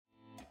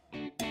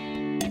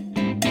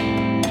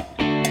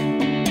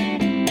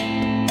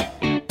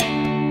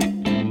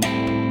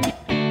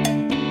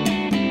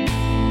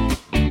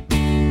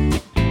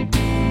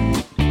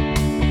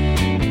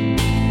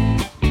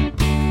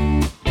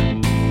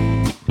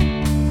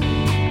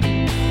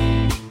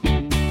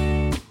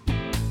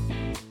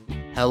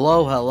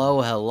Hello,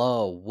 hello,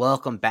 hello.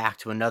 Welcome back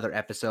to another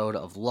episode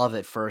of Love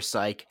at First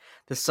Psych,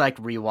 the Psych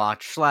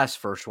Rewatch /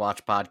 First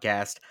Watch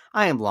podcast.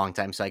 I am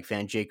longtime Psych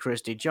fan Jay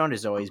Christie, joined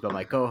as always by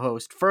my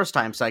co-host, first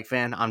time Psych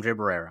fan Andre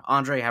Barrera.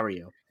 Andre, how are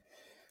you?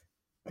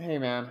 Hey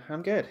man,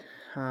 I'm good.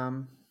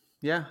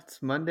 Yeah,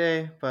 it's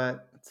Monday,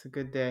 but it's a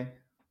good day.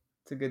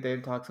 It's a good day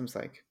to talk some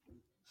psych.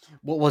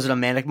 What was it, a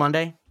manic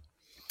Monday?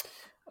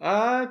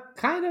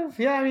 Kind of.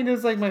 Yeah, I mean, it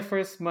was like my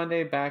first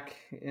Monday back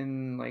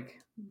in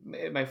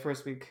my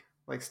first week,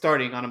 like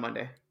starting on a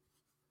Monday.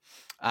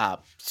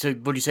 So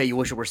would you say you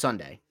wish it were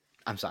Sunday?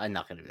 I'm sorry, I'm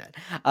not gonna do that.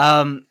 Is that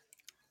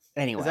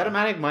a Anyway.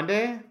 manic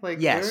Monday,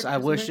 like Yes, lyric I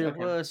or wish something? it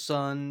Okay. was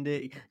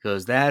Sunday,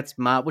 because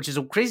which is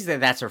crazy that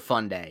that's her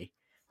fun day.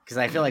 Because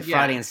I feel like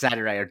Friday Yeah, and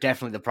Saturday are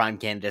definitely the prime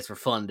candidates for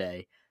fun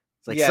day.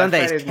 It's like yeah.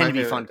 Sundays Friday's my can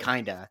be fun, favorite day.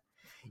 kinda.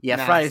 Yeah,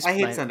 Nah, Fridays, I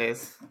hate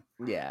Sundays.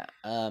 yeah.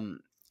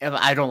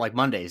 I don't like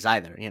Mondays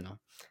either.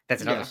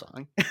 That's another Yeah.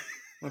 song.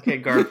 Okay,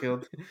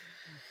 Garfield.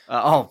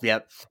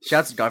 Yep.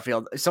 Shouts to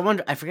Garfield.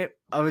 Someone, I forget,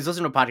 I was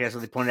listening to a podcast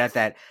where they pointed out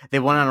that they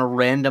went on a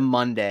random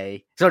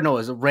Monday. So, no, it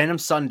was a random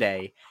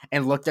Sunday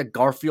and looked at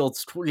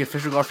the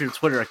official Garfield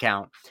Twitter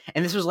account.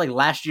 And this was like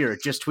last year,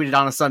 it just tweeted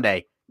on a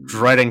Sunday,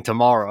 dreading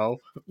tomorrow,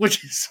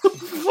 which is so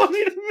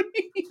funny to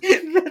me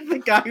that the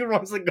guy who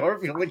runs the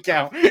Garfield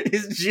account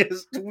is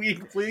just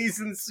weakly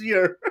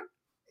sincere.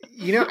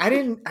 I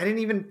didn't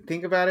even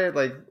think about it.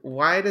 Like,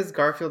 why does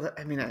Garfield?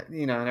 I mean,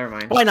 never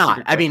mind. Why not?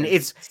 Stupid I mean, question.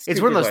 it's one of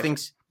Stupid those question.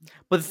 things.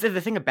 But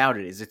the thing about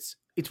it is,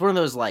 it's one of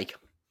those like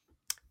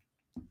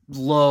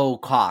low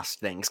cost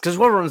things because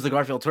whoever runs the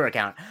Garfield Twitter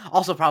account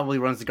also probably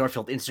runs the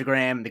Garfield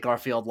Instagram, the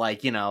Garfield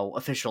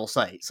official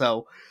site.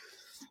 So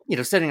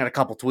sending out a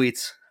couple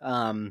tweets.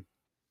 How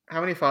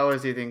many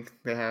followers do you think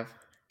they have?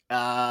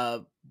 Uh,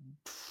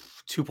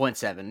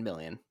 2.7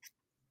 million.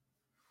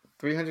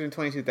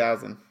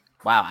 322,000.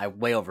 Wow, I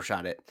way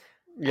overshot it.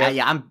 Yep.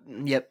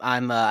 Yeah,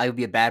 I would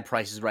be a bad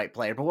Price is Right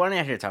player, but we're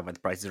not here to talk about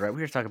the Price is Right. We're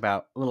here to talk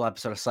about a little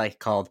episode of Psych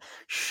called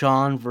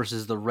Shawn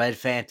versus the Red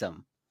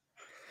Phantom,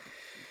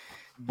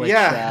 which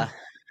Yeah.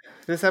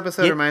 This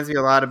episode yeah, reminds me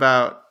a lot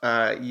about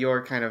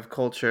your kind of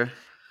culture.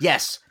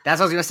 yes, that's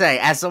what I was gonna say.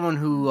 As someone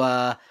who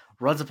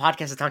runs a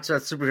podcast that talks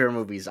about superhero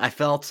movies, I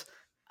felt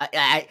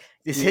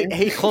this Yeah.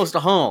 hit close to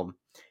home.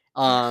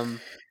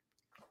 Um,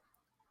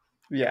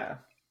 Yeah.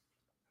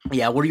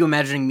 yeah, what are you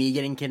imagining me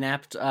getting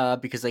kidnapped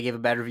because I gave a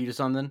bad review to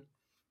something?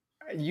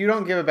 You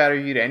don't give a bad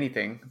review to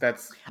anything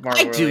that's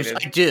Marvel related.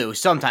 I do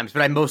sometimes,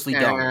 but I mostly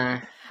don't.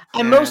 Uh,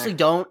 I mostly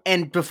don't.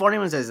 And before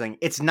anyone says anything,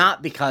 it's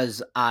not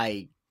because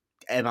I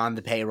am on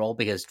the payroll,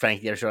 because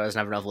frankly, their show doesn't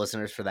have enough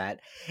listeners for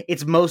that.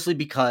 It's mostly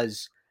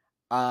because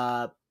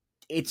uh,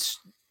 it's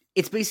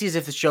it's basically as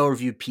if the show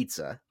reviewed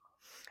pizza,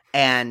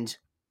 and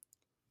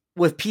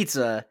with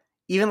pizza,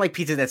 even like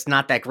pizza that's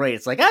not that great,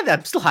 it's like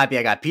I'm still happy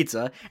I got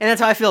pizza, and that's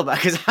how I feel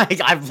about it,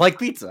 because I like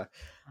pizza.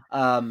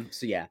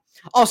 So yeah.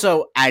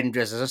 Also, and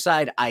just as a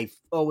side, I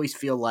always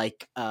feel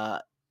like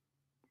our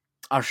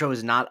show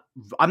is not.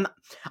 I'm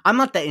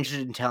not that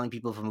interested in telling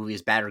people if a movie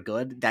is bad or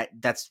good.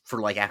 That's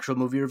for like actual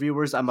movie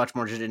reviewers. I'm much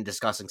more interested in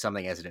discussing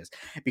something as it is,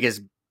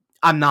 because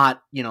I'm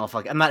not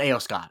I'm not A.O.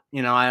 Scott.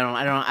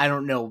 I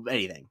don't know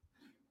anything.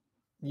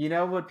 you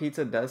know what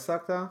pizza does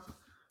suck though?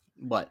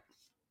 What?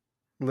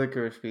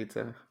 Licorice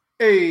pizza.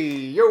 Hey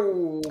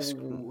yo.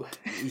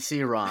 You see,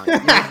 you're wrong. You're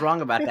just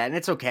wrong about that, and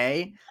it's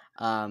okay.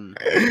 But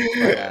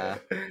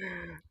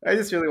I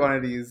just really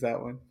wanted to use that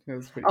one. It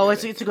was pretty oh, good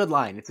it's a good actually.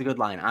 line. It's a good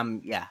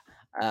line. Yeah.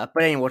 But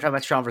anyway, we're talking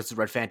about Shawn versus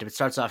Red Phantom. It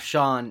starts off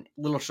Shawn,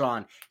 little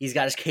Shawn. He's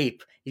got his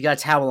cape. He's got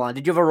a towel on.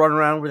 Did you ever run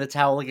around with a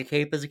towel like a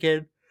cape as a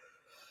kid?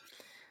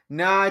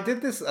 No, I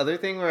did this other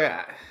thing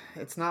where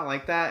it's not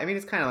like that. I mean,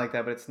 it's kind of like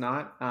that, but it's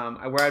not.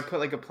 Where I'd put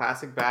like a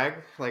plastic bag,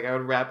 like I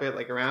would wrap it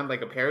like around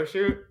like a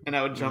parachute, and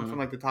I would jump Mm-hmm. from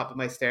like the top of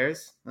my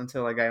stairs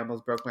until like I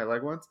almost broke my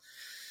leg once.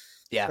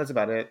 Yeah. That's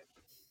about it.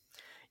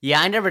 Yeah,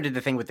 I never did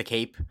the thing with the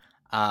cape.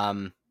 I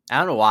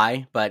don't know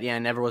why, but yeah, it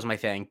never was my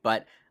thing.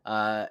 But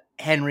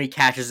Henry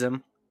catches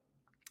him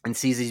and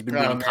sees he's been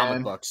Oh reading comic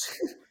man. books.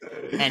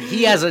 And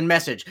he has a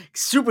message.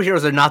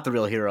 Superheroes are not the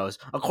real heroes.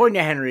 According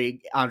to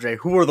Henry, Andre,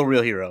 who are the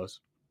real heroes?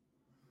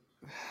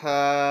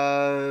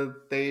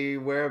 They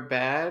wear a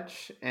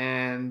badge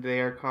and they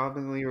are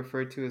commonly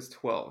referred to as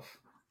 12.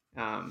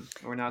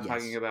 We're not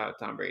talking Yes. about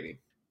Tom Brady.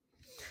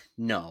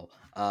 No.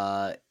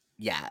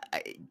 Yeah.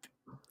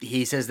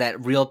 He says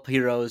that real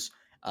heroes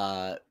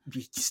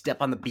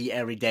step on the beat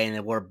every day and they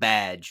wear a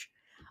badge.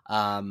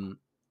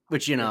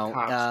 Which, They're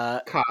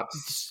cops.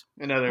 Cops,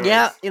 in other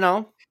yeah,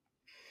 words.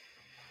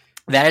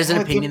 that is an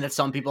That's opinion that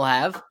some people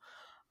have.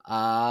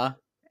 And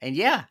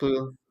yeah,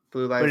 blue but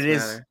lives it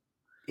is, matter.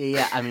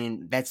 yeah, I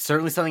mean, that's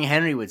certainly something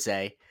Henry would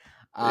say.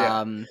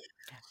 Yeah.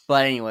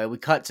 But anyway, we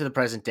cut to the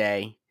present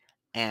day,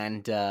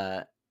 and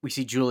we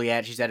see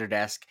Juliet. She's at her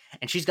desk,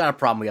 and she's got a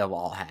problem we have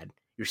all had.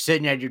 You're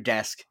sitting at your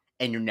desk,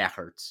 and your neck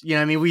hurts. You know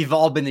what I mean? We've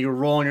all been there. You're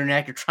rolling your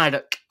neck. You're trying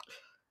to,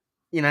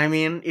 you know what I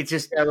mean? It's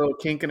just, Got a little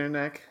kink in her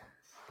neck.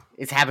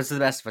 it happens to the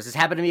best of us. It's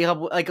happened to me a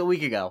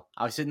week ago.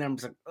 I was sitting there and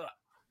was like, ugh,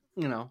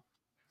 you know.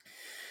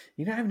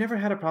 I've never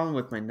had a problem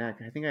with my neck.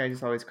 I think I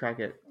just always crack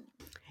it.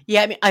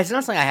 Yeah, I mean, it's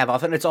not something I have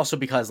often. It's also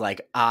because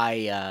like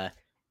I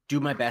do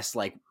my best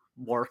like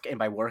work, and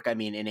by work I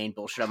mean inane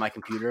bullshit on my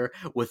computer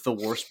with the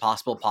worst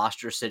possible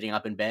posture, sitting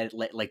up in bed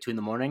like 2 in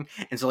the morning,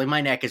 and so like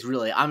my neck is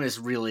really, I'm just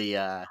really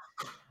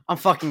I'm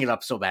fucking it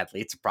up so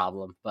badly. It's a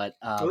problem, but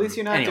At least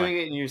you're not anyway, doing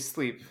it in your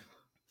sleep.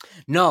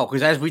 no,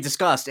 because as we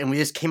discussed, and we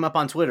just came up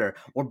on Twitter,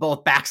 we're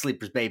both back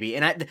sleepers, baby,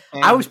 and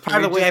I was And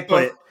proud of we the way I just put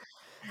both it.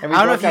 and we I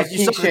don't know both if you, got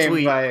you saw kink the shamed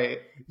tweet. by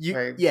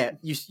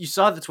You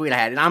saw the tweet I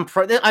had,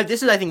 and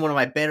this is I think one of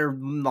my better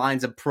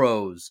lines of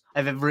prose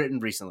I've ever written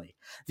recently.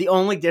 The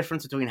only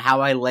difference between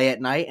how I lay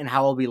at night and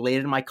how I'll be laid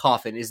in my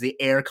coffin is the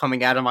air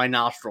coming out of my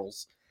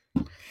nostrils.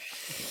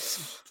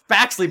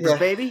 Back sleepers, yeah.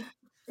 baby.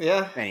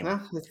 Yeah, Anyway, no,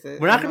 that's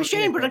it. we're I not gonna know be what you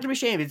mean, shamed. We're not bro. gonna be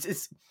shamed.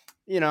 It's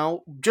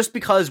just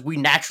because we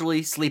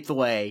naturally sleep the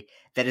way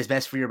that is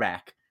best for your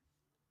back,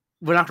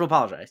 we're not gonna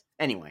apologize.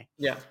 Anyway,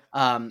 Yeah.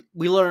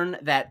 we learn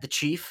that the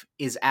chief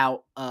is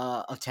out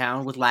of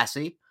town with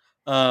Lassie.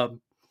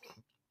 Um,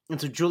 And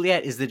so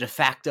Juliet is the de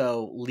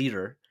facto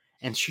leader,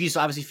 and she's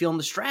obviously feeling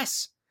the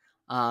stress.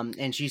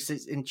 And she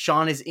says, and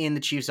Shawn is in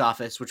the chief's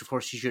office, which of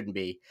course she shouldn't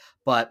be,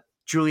 but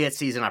Juliet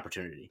sees an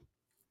opportunity.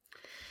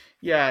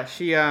 Yeah,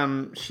 she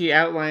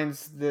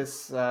outlines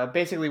this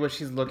basically what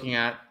she's looking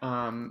at.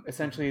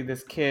 Essentially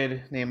this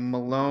kid named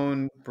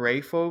Malone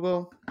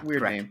Brayfogle, weird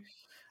Correct.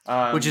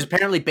 name. Which is Um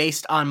apparently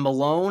based on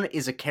Malone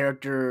is a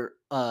character.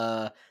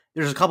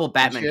 There's a couple which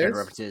Batman character is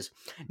references.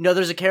 No,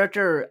 there's a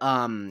character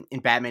in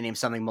Batman named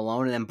something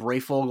Malone, and then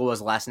Brayfogle was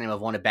the last name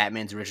of one of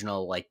Batman's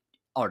original like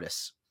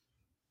artists.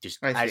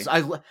 I see.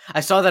 I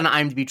saw that on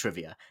IMDb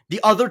trivia.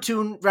 The other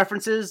two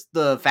references,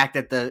 the fact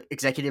that the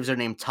executives are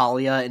named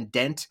Talia and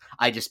Dent,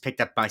 I just picked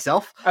up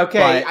myself. Okay,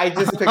 But I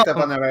just picked up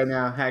on that right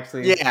now,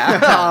 actually.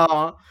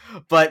 yeah,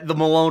 but the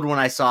Malone one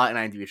I saw in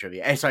IMDb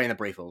trivia. Sorry, in the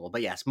Brayfogle.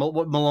 But yes,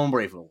 Malone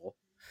Brayfogle.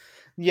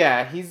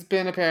 Yeah, he's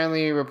been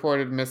apparently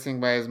reported missing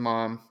by his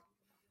mom.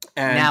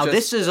 And Now,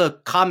 this just is a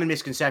common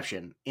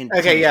misconception in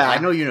okay, TV shows. I yeah.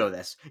 know you know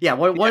this. Yeah,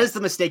 what is the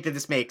Yes. mistake that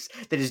this makes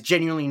that is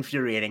genuinely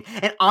infuriating?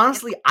 And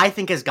honestly, I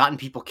think has gotten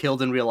people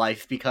killed in real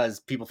life because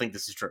people think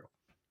this is true.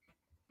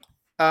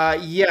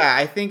 Yeah,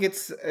 I think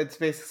it's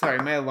basically sorry,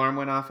 my alarm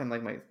went off and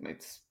like right,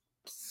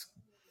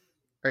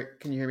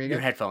 can you hear me Your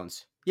again?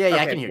 headphones. Yeah, I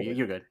Okay, can hear you. cool.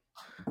 You're good.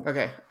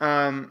 Okay.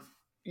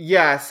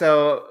 Yeah,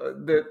 so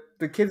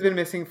the kid's been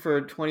missing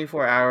for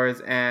 24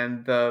 hours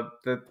and the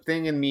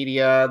thing in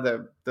media,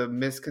 the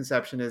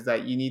misconception is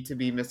that you need to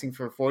be missing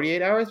for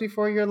 48 hours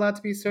before you're allowed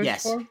to be searched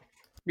Yes. for?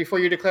 Before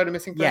you're declared a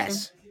missing person?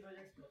 Yes.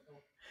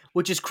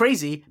 Which is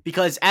crazy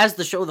because as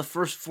the show The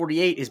First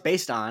 48 is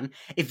based on,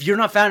 if you're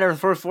not found in the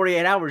first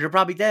 48 hours, you're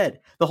probably dead.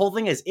 The whole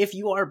thing is if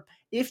you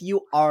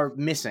are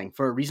missing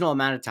for a reasonable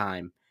amount of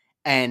time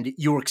and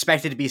you're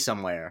expected to be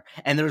somewhere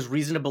and there's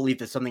reason to believe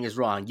that something is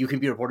wrong, you can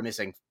be reported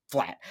missing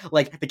flat.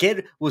 Like the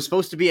kid was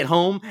supposed to be at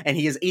home and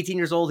he is 18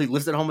 years old, he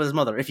lives at home with his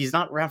mother. If he's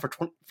not around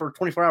for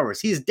 24 hours,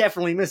 he's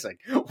definitely missing.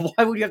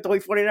 Why would you have to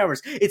wait 48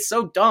 hours? It's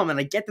so dumb, and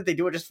I get that they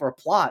do it just for a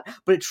plot,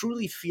 but it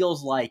truly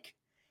feels like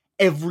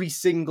every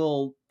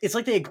single, it's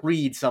like they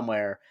agreed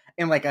somewhere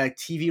in like a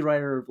TV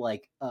writer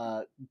like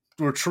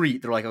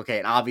retreat. They're like, okay,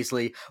 and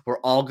obviously we're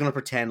all gonna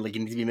pretend like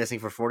you need to be missing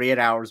for 48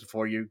 hours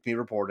before you be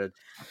reported.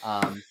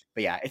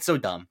 But yeah, it's so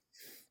dumb.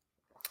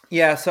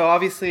 Yeah, so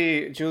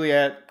obviously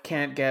Juliet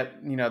can't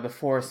get, the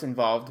force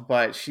involved,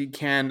 but she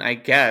can, I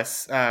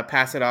guess,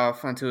 pass it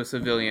off onto a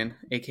civilian,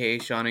 aka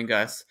Sean and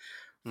Gus,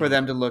 for Mhm.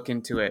 them to look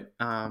into it.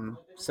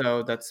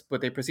 So that's what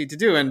they proceed to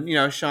do.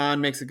 And,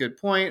 Sean makes a good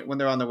point when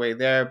they're on the way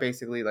there.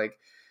 Basically, like,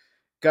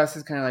 Gus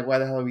is kind of like, why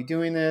the hell are we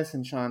doing this?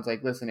 And Sean's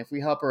like, listen, if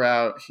we help her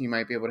out, she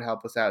might be able to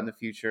help us out in the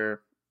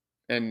future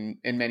in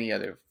many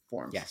other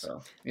forms. Yes,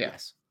 So, yeah.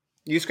 yes,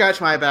 You scratch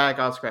my back,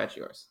 I'll scratch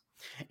yours.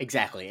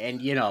 exactly. And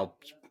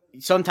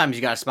sometimes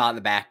you got a spot in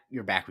the back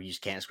your back where you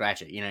just can't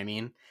scratch it. You know what I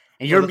mean?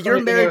 And Well, you're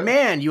a married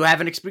man. You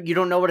haven't you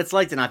don't know what it's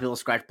like to not be able to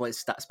scratch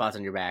spots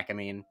on your back. I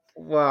mean,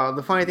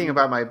 the funny thing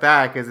about my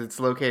back is it's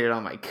located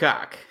on my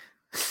cock.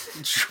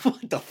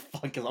 what the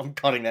fuck is? I'm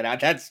cutting that out.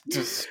 That's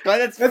just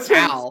that's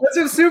foul.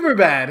 That's super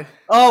bad.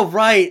 Oh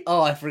right.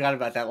 Oh, I forgot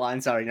about that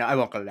line. Sorry, no, I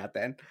won't cut it out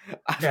then.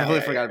 I Yeah, completely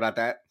yeah, forgot yeah. about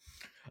that.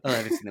 Oh, I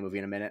haven't seen the movie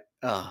in a minute.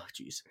 Oh,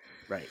 jeez.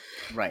 Right,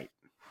 right.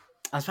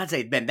 I was about to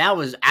say, Ben, that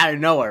was out of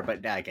nowhere,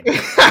 but I can.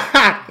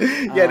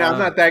 Yeah, no, I'm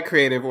not that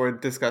creative or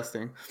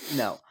disgusting.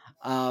 No.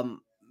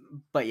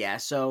 But yeah.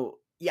 So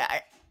yeah,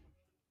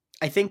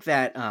 I think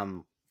that I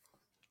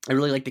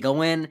really like to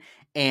go in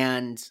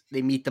and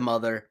they meet the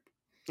mother,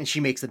 and she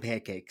makes the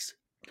pancakes.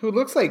 Who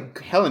looks like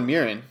Helen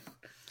Mirren?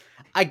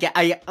 I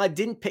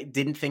didn't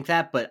think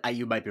that, but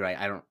you might be right.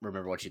 I don't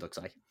remember what she looks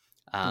like.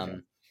 Okay.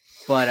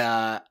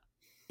 But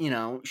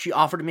she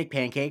offered to make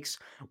pancakes,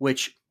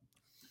 which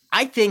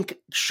I think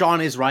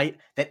Shawn is right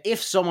that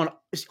if someone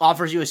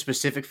offers you a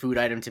specific food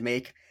item to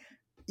make,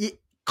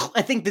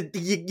 I think that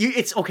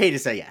it's okay to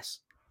say yes.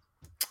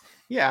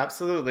 Yeah,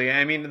 absolutely.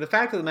 I mean, the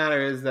fact of the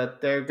matter is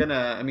that they're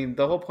gonna. I mean,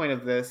 the whole point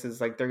of this is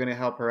they're gonna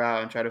help her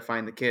out and try to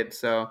find the kid.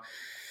 So,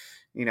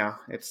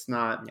 it's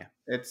not. Yeah.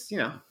 It's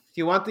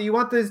You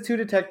want these two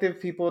detective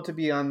people to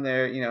be on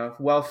there,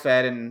 well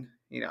fed and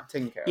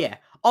taken care of. Yeah.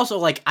 Also,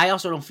 like, I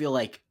also don't feel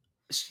like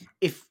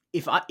if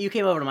you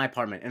came over to my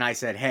apartment and I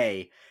said,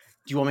 "Hey,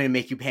 do you want me to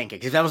make you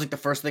pancakes?" If that was like the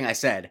first thing I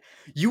said,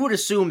 you would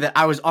assume that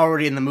I was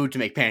already in the mood to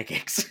make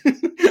pancakes.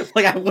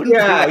 Like, I wouldn't bring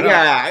Yeah, that up.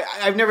 yeah.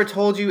 I've never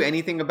told you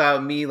anything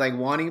about me like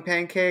wanting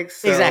pancakes,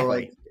 so like,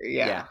 Exactly.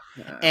 yeah,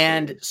 Yeah.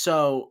 And absolutely.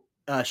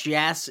 so she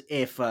asks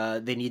if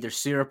they need their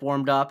syrup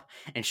warmed up,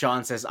 and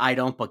Shawn says, "I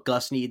don't, but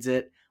Gus needs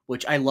it,"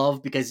 which I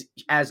love because,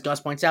 as Gus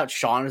points out,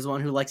 Shawn is the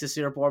one who likes his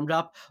syrup warmed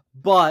up.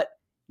 But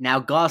now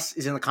Gus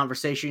is in the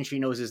conversation; she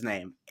knows his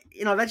name.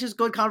 That's just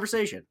good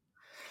conversation.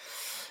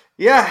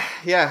 Yeah,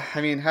 yeah. I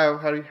mean, how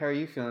are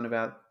you feeling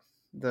about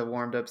the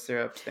warmed up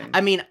syrup thing?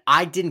 I mean,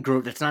 I didn't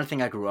grow. That's not a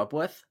thing I grew up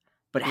with.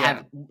 But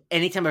Yeah.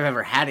 anytime I've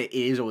ever had it, it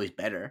is always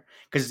better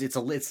because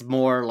it's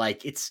more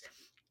like it's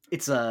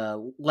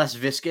less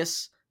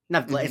viscous.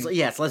 Not it's Hmm.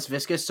 yeah, it's less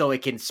viscous, so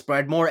it can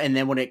spread more, and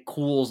then when it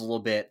cools a little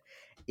bit,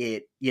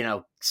 it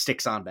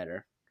sticks on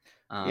better.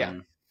 Yeah.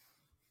 Um,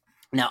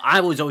 Now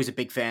I was always a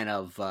big fan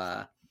of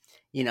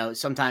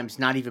sometimes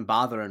not even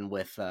bothering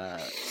with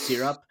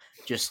syrup,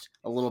 just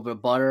a little bit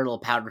of butter, a little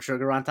powdered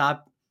sugar on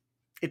top.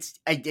 It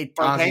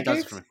On honestly does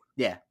it for pancakes?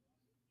 me.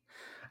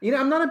 Yeah,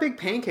 I'm not a big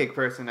pancake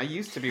person. I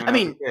used to be when I I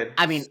was a mean,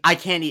 kid. I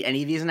can't eat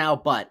any of these now,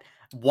 but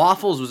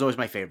waffles was always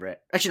my favorite.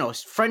 Actually, no,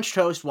 it's French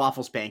toast,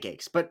 waffles,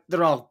 pancakes, but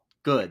they're all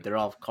good. They're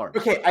all carbs.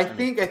 Okay, I I mean,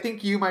 think I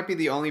think you might be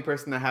the only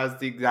person that has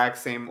the exact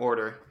same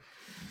order.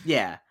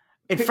 yeah.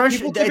 And French,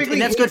 People typically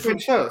that's good hate for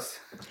French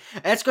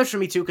toast.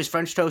 me too because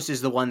French toast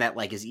is the one that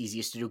like is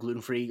easiest to do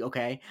gluten free.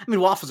 Okay, I mean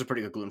waffles are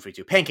pretty good gluten free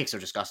too. Pancakes are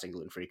disgusting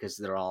gluten free because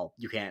they're all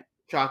you can't.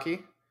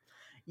 Chalky.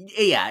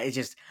 Yeah, it's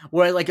just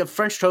where like a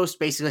French toast.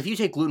 Basically, if you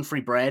take gluten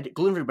free bread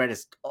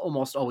is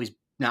almost always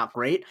not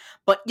great,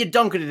 but you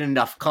dunk it in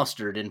enough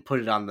custard and put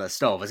it on the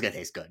stove, it's gonna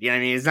taste good. You know what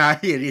I mean? It's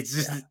not. It's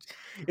Yeah. just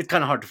it's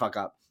kind of hard to fuck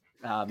up.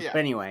 Yeah. But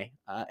anyway,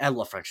 I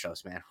love French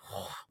toast, man.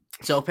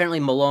 So apparently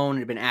Malone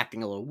had been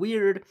acting a little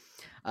weird.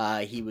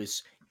 He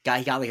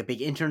got like a big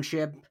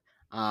internship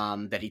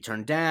that he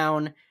turned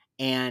down,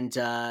 and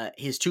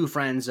his two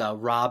friends,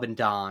 Rob and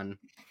Don,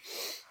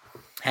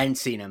 hadn't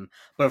seen him,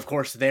 but of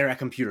course they're at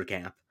computer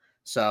camp,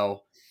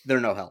 so they're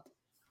no help.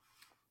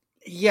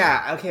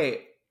 Yeah.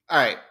 Okay. All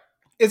right.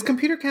 Is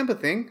computer camp a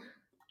thing?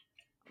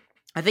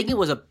 I think it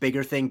was a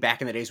bigger thing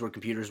back in the days where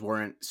computers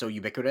weren't so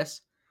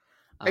ubiquitous.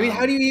 I mean,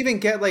 how do Um, you even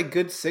get like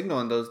good signal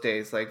in those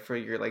days, like for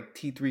your like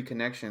T3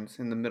 connections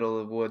in the middle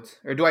of the woods?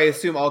 Or do I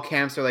assume all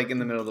camps are like in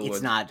the middle of the it's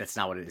woods? not. That's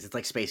not what it is. It's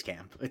like space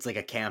camp. It's like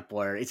a camp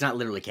where it's not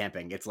literally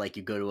camping. It's like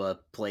you go to a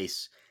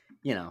place,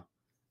 you know,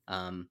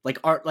 like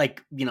art,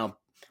 like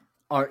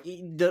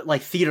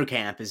like theater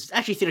camp is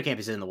actually theater camp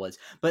is in the woods,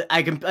 but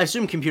I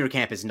assume computer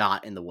camp is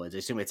not in the woods. I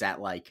assume it's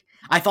at like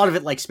I thought of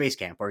it like space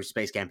camp, or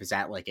space camp is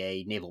at like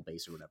a naval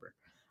base or whatever.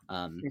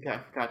 Um, Okay,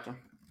 gotcha.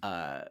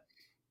 uh,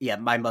 yeah,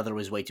 my mother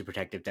was way too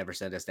protective to ever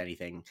send us to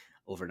anything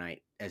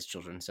overnight as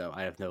children, so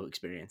I have no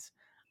experience.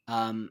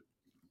 Um,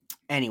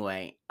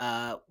 anyway,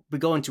 we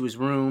go into his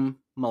room,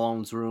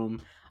 Malone's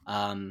room,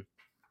 um,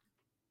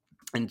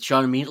 and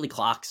Sean immediately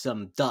clocks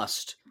some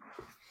dust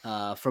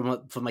from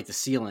like the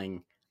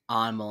ceiling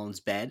on Malone's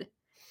bed,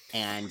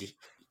 and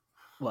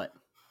what?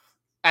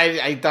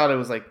 I thought it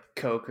was like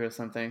Coke or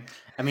something.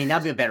 I mean,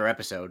 that'd be a better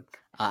episode.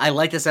 I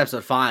like this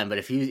episode fine, but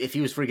if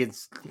he was freaking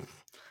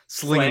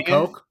slinging Slang?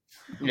 coke,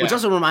 which Yeah.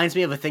 also reminds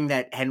me of a thing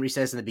that Henry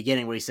says in the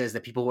beginning, where he says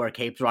that people who wear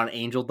capes are on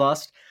angel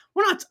dust.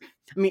 We're not.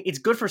 I mean, it's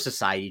good for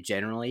society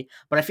generally,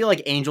 but I feel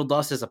like angel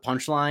dust is a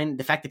punchline.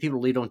 The fact that people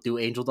really don't do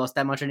angel dust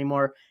that much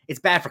anymore, it's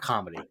bad for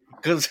comedy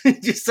because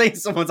just saying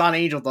someone's on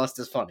angel dust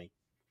is funny.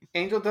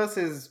 Angel Dust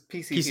is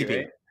PCP,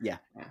 right? PCP, yeah,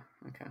 Yeah.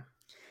 Okay.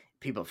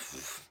 people,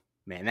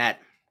 man,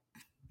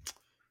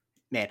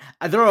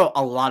 there are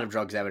a lot of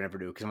drugs I would never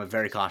do because I'm a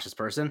very cautious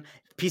person.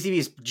 PCB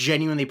is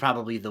genuinely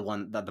probably the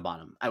one at the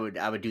bottom. I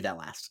would do that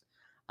last.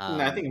 No,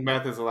 I Um, think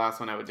meth is the last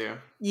one I would do.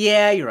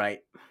 yeah, you're right.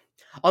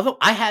 Although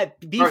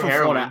Or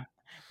heroin.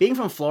 Being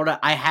from Florida,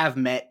 I have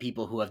met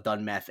people who have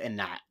done meth and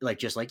not like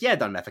just like yeah,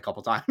 done meth a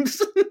couple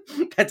times.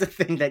 That's a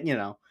thing that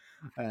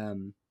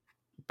Um,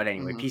 but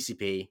anyway, Hmm.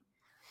 PCP.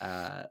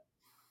 Uh,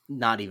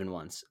 Not even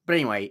once. But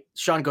anyway,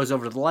 Sean goes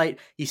over to the light.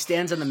 He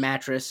stands on the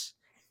mattress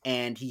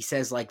and he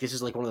says, like, this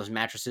is like one of those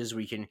mattresses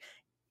where you can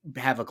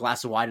have a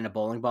glass of wine and a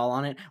bowling ball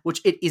on it,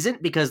 which it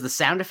isn't because the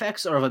sound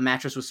effects are of a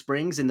mattress with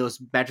springs, and those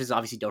mattresses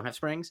obviously don't have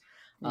springs.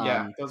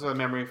 Yeah, those are the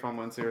memory foam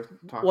ones you're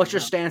talking What's your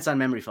about. stance on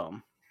memory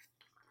foam?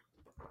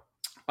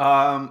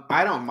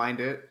 I don't mind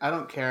it. I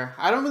don't care.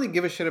 I don't really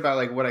give a shit about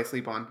like what I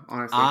sleep on,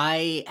 honestly.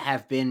 I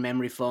have been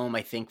memory foam,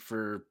 I think,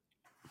 for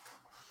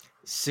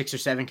 6 or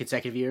 7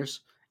 consecutive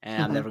years,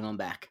 and I'm Mhm. never going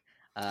back.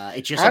 It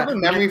I just have a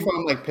memory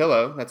foam like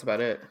pillow. That's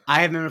about it.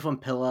 I have memory foam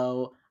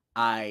pillow.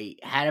 I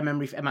had a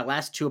memory at my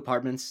last 2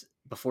 apartments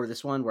before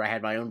this one where I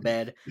had my own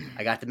bed.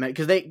 I got the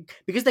because they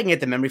can get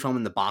the memory foam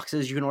in the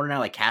boxes you can order now,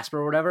 like Casper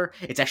or whatever.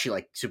 It's actually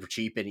like super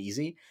cheap and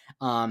easy.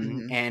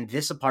 Hmm. And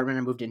this apartment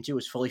I moved into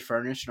was fully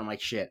furnished, and I'm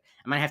like, shit,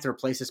 I might have to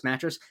replace this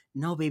mattress.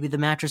 No, baby, the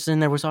mattress in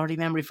there was already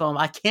memory foam.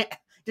 I can't.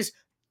 Just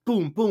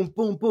boom, boom,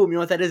 boom, boom. You know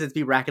what that is? It's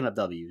me racking up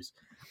W's.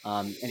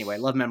 Anyway,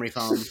 love memory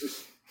foam.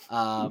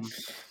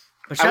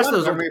 But I shouts to want a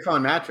those old. memory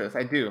foam mattress.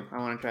 I do. I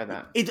want to try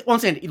that.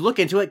 Once again, you look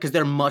into it because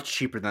they're much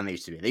cheaper than they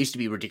used to be. They used to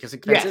be ridiculously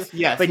expensive.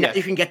 Yes, But now yes.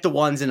 you can get the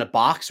ones in a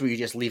box where you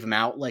just leave them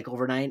out like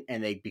overnight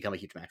and they become a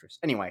huge mattress.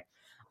 Anyway,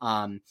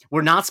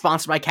 we're not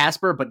sponsored by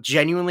Casper, but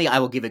genuinely, I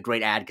will give a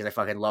great ad because I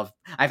fucking love.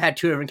 I've had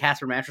 2 different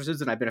Casper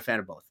mattresses and I've been a fan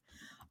of both.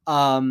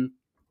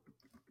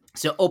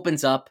 So it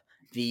opens up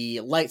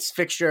the lights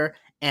fixture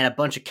and a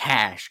bunch of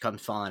cash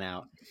comes falling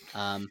out.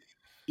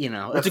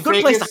 It's a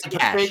good place to hide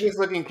cash. The fakest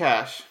looking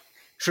cash.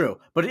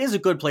 True, but it is a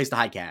good place to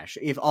hide cash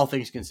if all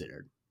things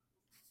considered.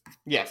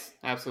 Yes,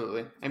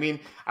 absolutely. I mean,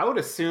 I would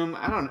assume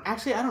I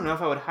don't know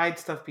if I would hide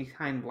stuff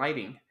behind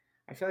lighting.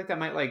 I feel like that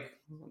might like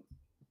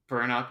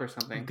burn up or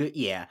something. Good,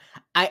 yeah.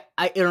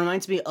 It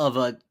reminds me of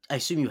I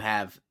assume you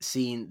have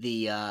seen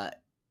the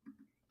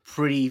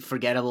pretty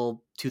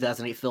forgettable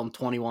 2008 film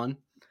 21.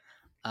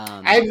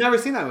 I've never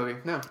seen that movie.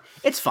 No,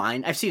 it's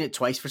fine. I've seen it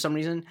twice for some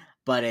reason,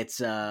 but it's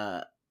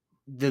the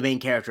main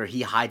character.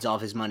 He hides all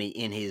of his money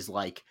in his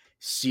like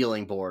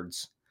ceiling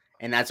boards,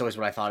 and that's always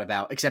what I thought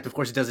about. Except, of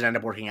course, it doesn't end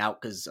up working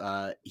out because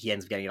he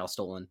ends up getting it all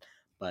stolen.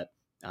 But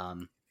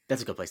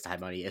that's a good place to hide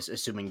money,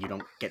 assuming you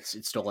don't get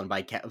it stolen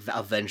by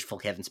a vengeful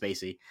Kevin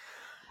Spacey.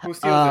 Who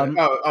steals it?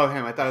 Oh,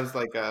 him. I thought it was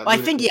like. I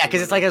think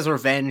because it's like his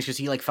revenge because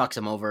he like fucks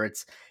him over.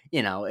 It's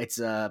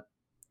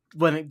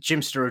when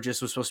Jim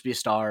Sturgis was supposed to be a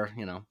star.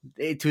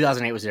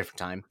 2008 was a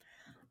different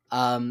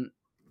time.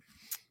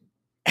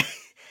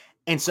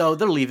 And so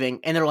they're leaving,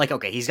 and they're like,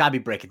 okay, he's got to be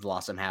breaking the law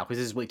somehow because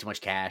this is way too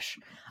much cash.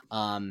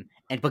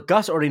 But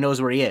Gus already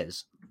knows where he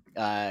is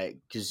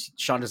because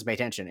Shawn doesn't pay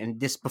attention. And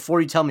this,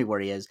 before you tell me where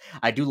he is,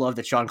 I do love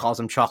that Shawn calls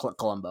him Chocolate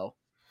Columbo.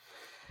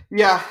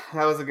 Yeah,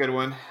 that was a good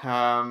one.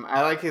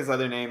 I like his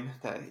other name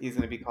that he's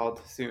going to be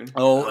called soon.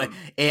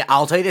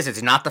 I'll tell you this: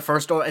 it's not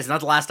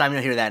the last time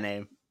you'll hear that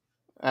name.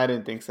 I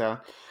didn't think so.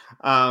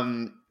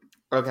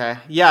 Okay,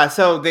 yeah.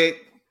 So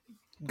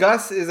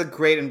Gus is a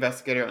great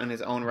investigator in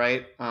his own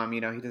right. He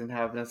doesn't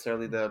have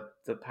necessarily the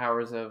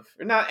powers of,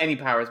 or not any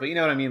powers, but you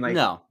know what I mean, like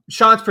no.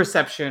 Shawn's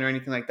perception or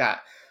anything like that.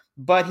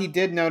 But he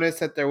did notice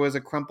that there was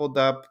a crumpled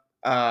up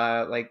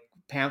like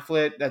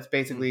pamphlet that's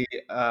basically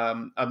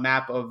a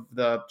map of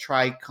the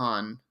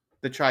Tricon,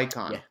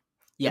 yeah.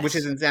 Yes. Which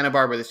is in Santa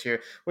Barbara this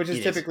year, which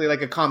is typically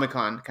like a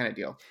Comic-Con kind of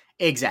deal.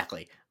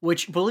 Exactly.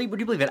 Which, would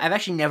you believe it? I've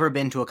actually never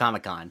been to a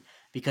Comic-Con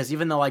because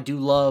even though I do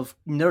love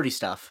nerdy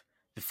stuff,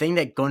 the thing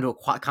that going to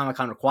a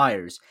Comic-Con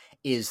requires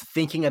is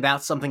thinking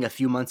about something a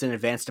few months in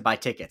advance to buy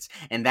tickets,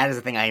 and that is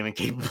the thing I am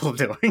incapable of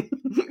doing.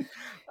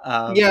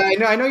 Yeah,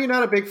 I know you're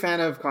not a big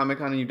fan of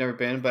Comic-Con and you've never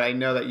been, but I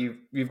know that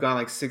you've gone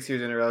like 6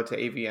 years in a row to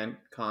AVN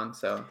Con,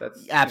 so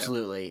that's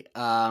absolutely.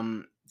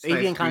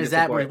 AVN Con is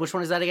that? Which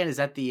one is that again? Is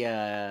that the?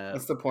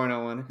 That's the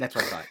porno one. That's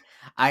what I thought.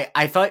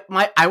 I thought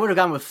I would have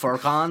gone with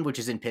FurCon, which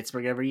is in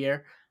Pittsburgh every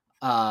year.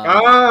 Yeah,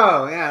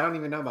 I don't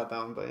even know about that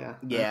one, but yeah.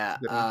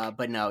 Yeah,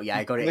 but no, yeah,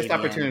 I go to missed AVN.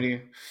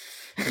 Opportunity.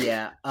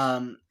 Yeah,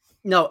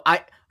 no,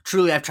 I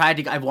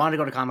wanted to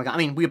go to Comic-Con. I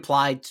mean, we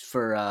applied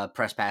for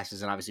press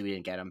passes, and obviously we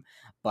didn't get them.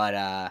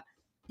 But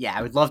yeah,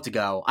 I would love to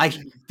go.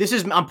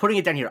 I'm putting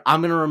it down here.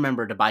 I'm gonna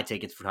remember to buy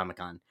tickets for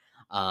Comic-Con,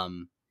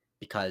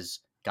 because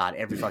God,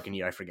 every fucking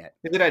year I forget.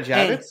 Is it at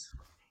Javits?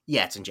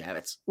 Yeah, it's in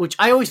Javits, which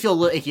I always feel a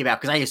little icky about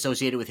because I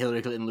associate it with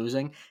Hillary Clinton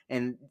losing,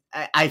 and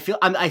I feel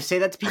I say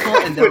that to people,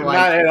 and they're like,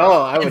 not at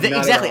all. I would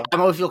exactly. Not at all.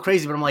 I always feel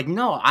crazy, but I'm like,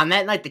 no. On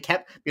that night, they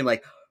kept being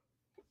like,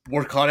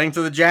 we're cutting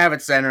to the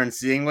Javits Center and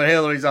seeing what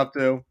Hillary's up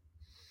to.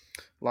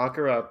 Lock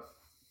her up.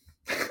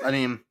 I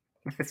mean,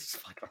 it's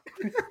fucking.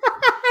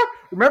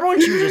 Remember when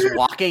she was just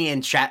walking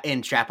in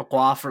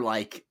Chappaqua for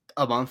like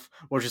a month?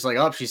 We're just like,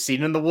 oh, she's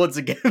seen in the woods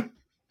again.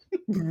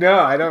 No,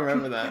 I don't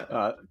remember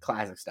that.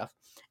 Classic stuff.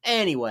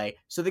 Anyway,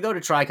 so they go to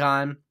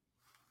Tricon,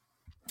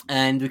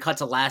 and we cut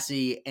to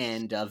Lassie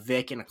and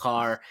Vic in a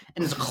car,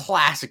 and it's a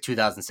classic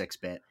 2006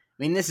 bit. I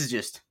mean, this is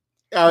just.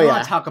 I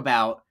want to talk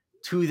about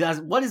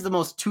 2000. What is the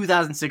most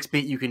 2006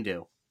 bit you can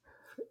do?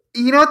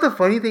 You know what the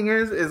funny thing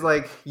is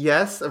like,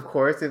 yes, of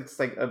course, it's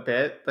like a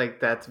bit like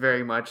that's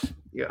very much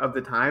of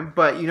the time,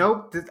 but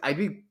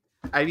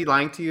I'd be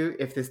lying to you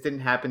if this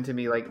didn't happen to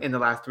me like in the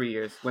last 3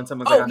 years when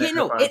someone's like,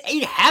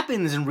 it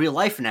happens in real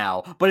life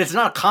now, but it's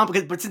not a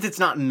comedy. But since it's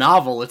not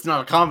novel, it's not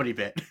a comedy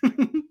bit.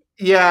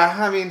 Yeah,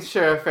 I mean,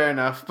 sure, fair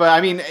enough, but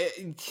I mean,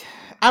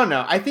 I don't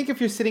know. I think if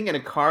you're sitting in a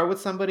car with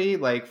somebody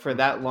like for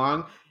that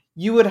long,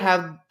 you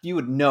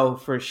would know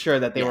for sure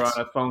that they were on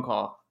a phone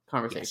call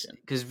conversation.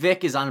 Because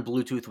Vic is on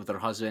Bluetooth with her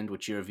husband,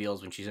 which she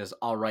reveals when she says,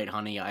 "All right,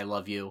 honey, I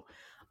love you."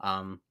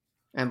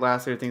 And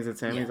Lasser thinks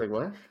it's him. He's like,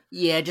 what?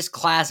 Yeah, just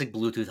classic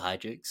Bluetooth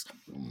hijinks.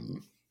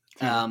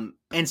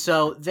 And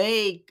so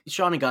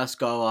Shawn and Gus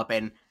go up,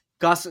 and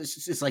Gus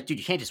is like, dude,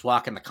 you can't just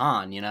walk in the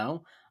con,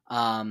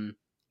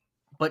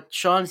 But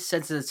Shawn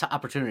senses it's an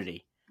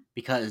opportunity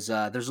because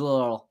there's a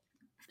little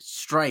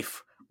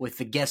strife with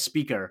the guest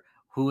speaker,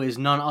 who is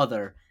none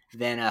other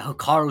than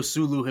Hikaru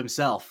Sulu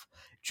himself,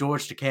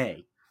 George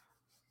Takei.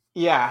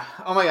 Yeah.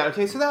 Oh my god.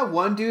 Okay, so that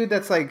one dude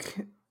that's like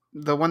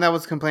the one that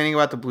was complaining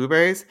about the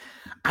blueberries,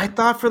 I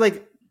thought for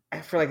like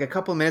a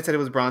couple of minutes that it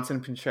was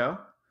Bronson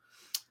Pinchot.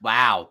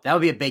 Wow, that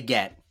would be a big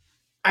get.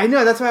 I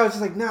know, that's why I was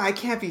just like, no, I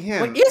can't be Wait,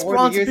 him. is Over the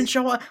Bronson years,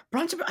 Pinchot?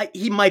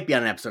 He might be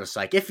on an episode of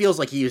Psych. It feels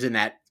like he was in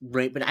that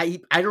rate, but I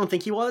don't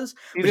think he was.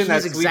 he's But in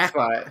that sweet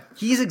spot.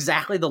 he's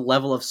exactly the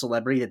level of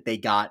celebrity that they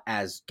got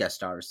as guest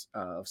stars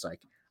of Psych.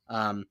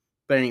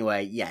 But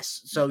anyway,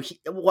 yes. So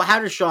how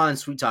does Shawn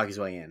sweet talk his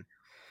way in?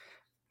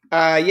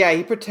 Yeah,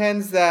 he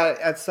pretends that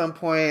at some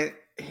point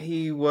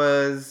he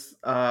was.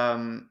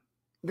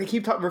 They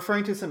keep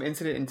referring to some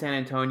incident in San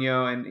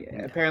Antonio, and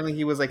Yeah. apparently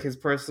he was like his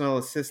personal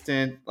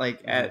assistant.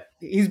 Like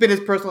Mm-hmm. he's been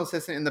his personal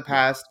assistant in the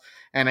past,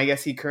 and I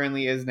guess he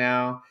currently is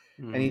now.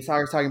 And Mm-hmm. he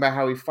starts talking about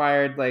how he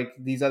fired like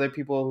these other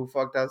people who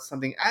fucked up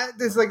something.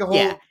 There's like a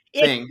Yeah, whole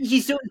thing.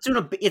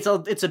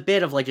 it's a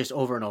bit of like just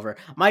over and over.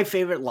 My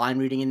favorite line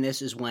reading in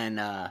this is when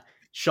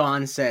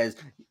Shawn says,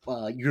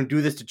 "You're gonna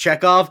do this to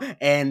Chekhov,"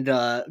 and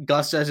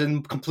Gus says,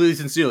 and completely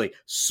sincerely,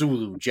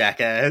 "Sulu,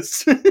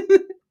 jackass."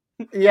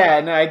 Yeah,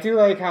 no, I do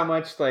like how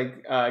much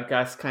like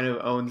Gus kind of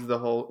owns the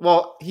whole.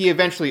 Well, he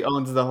eventually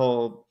owns the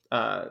whole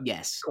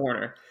Yes.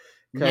 corner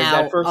because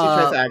at Now, first he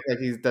tries to act like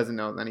he doesn't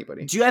know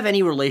anybody. do you have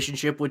any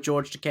relationship with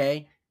George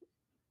Takei?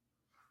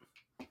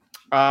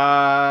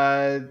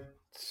 Uh,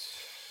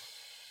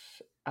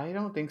 I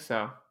don't think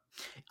so.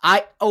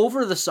 I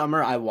over the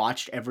summer I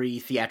watched every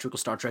theatrical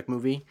Star Trek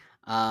movie.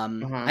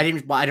 Uh-huh. I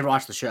didn't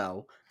watch the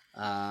show,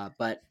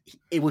 but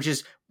which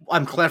is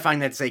I'm clarifying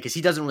that to say because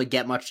he doesn't really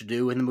get much to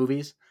do in the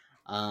movies.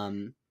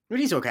 But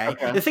he's okay.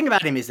 Okay. The thing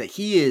about him is that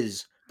he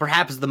is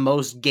perhaps the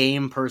most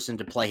game person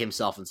to play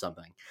himself in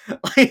something.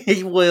 Like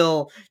he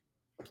will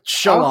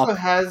show Also up.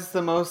 has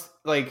the most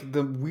like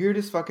the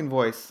weirdest fucking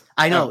voice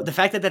I know ever. the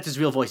fact that that's his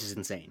real voice is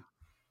insane.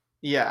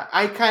 Yeah,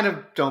 I kind of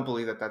don't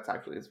believe that that's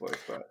actually his voice,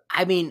 but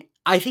I mean,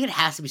 I think it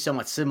has to be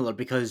somewhat similar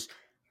because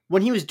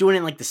when he was doing it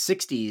in like the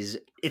 60s,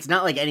 it's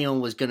not like anyone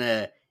was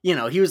gonna,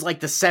 he was like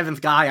the seventh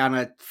guy on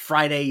a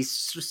Friday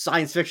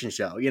science fiction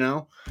show,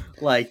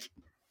 Like,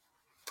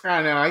 I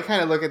don't know. I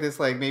kind of look at this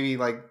like maybe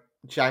like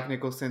Jack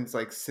Nicholson's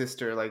like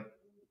sister, like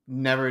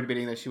never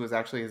admitting that she was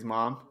actually his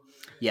mom.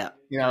 yeah.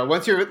 You know,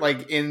 once you're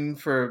like in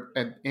for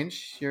an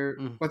inch,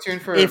 Mm. once you're in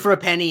In for for a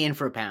penny, in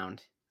for a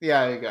pound.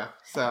 yeah, there you go.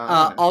 So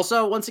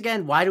Also, once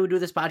again, why do we do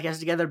this podcast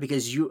together?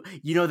 Because you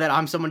know that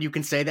I'm someone you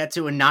can say that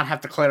to and not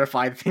have to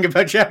clarify the thing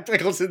about Jack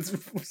Nicholson's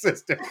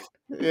sister.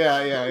 yeah.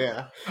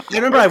 I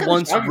remember That's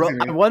kind of shocking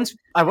to me.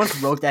 I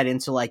once wrote that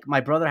into like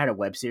my brother had a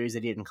web series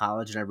that he did in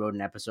college, and I wrote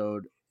an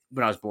episode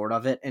when I was bored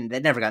of it, and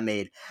that never got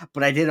made.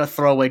 But I did a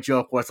throwaway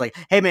joke where it's like,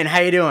 "Hey man, how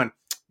you doing?"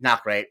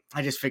 Not great.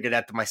 I just figured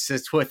out that my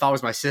sister, who I thought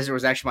was my sister,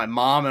 was actually my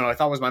mom, and I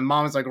thought was my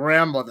mom's like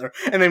grandmother,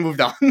 and they moved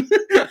on.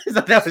 I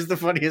thought that was the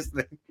funniest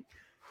thing.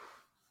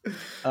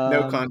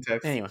 No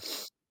context. Anyway,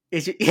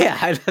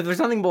 yeah, there's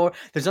nothing more.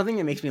 There's nothing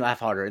that makes me laugh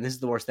harder, and this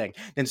is the worst thing,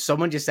 than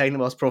someone just saying the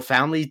most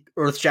profoundly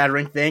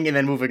earth-shattering thing and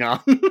then moving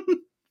on.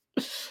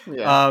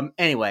 Yeah.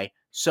 Anyway,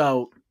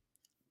 so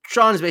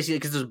Shawn is basically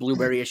because there's a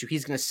blueberry issue.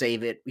 He's gonna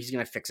save it. He's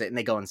gonna fix it, and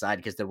they go inside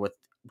because they're with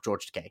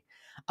George Takei.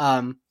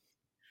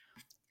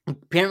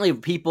 Apparently,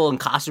 people in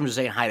costumes are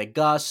saying hi to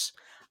Gus.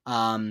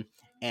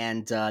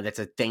 And that's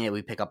a thing that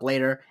we pick up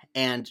later.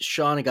 And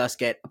Shawn and Gus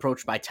get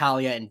approached by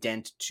Talia and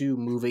Dent, two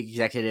movie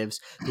executives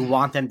who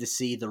want them to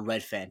see the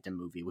Red Phantom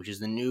movie, which is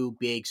the new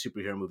big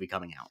superhero movie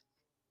coming out.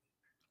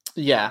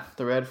 Yeah,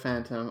 the Red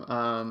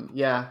Phantom.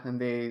 Yeah,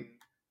 and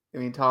I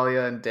mean,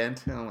 Talia and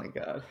Dent. Oh my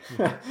god,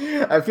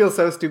 I feel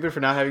so stupid for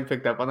not having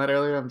picked up on that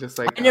earlier. I'm just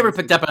like, I never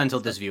picked up on it until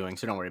this viewing,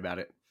 so don't worry about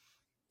it.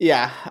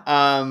 Yeah.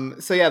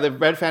 So yeah, the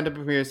Red Phantom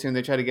premieres soon.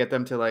 They try to get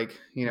them to like,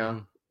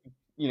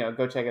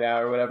 go check it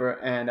out or whatever,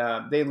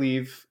 and they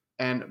leave.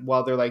 And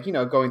while they're like,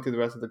 going through the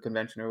rest of the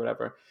convention or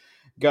whatever,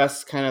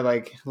 Gus kind of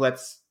like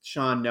lets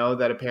Shawn know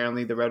that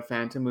apparently the Red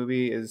Phantom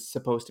movie is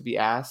supposed to be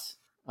ass.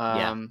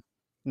 Yeah.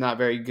 Not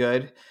very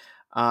good.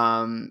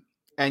 And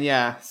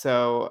yeah,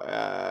 so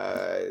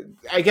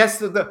I guess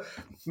the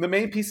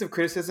main piece of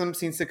criticism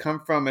seems to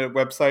come from a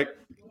website,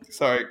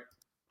 sorry,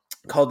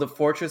 called the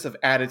Fortress of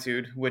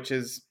Attitude, which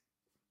is,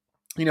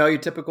 your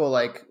typical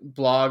like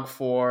blog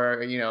for,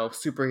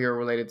 superhero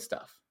related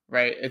stuff,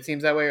 right? It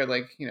seems that way, or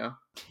like, Yeah,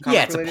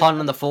 it's a related pun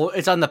stuff. on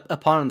it's on a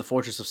pun on the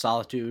Fortress of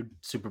Solitude,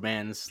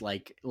 Superman's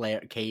like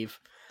cave.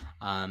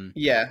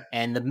 Yeah.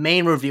 And the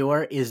main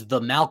reviewer is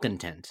the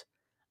Malcontent,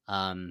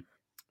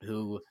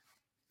 who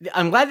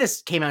I'm glad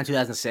this came out in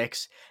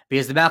 2006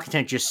 because the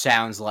Malcontent just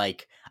sounds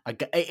like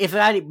if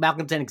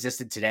Malcontent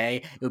existed today,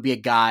 it would be a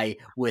guy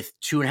with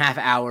 2.5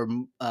 hour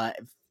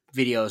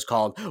videos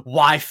called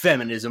 "Why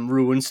Feminism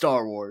Ruined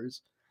Star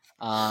Wars."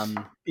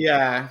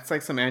 Yeah, it's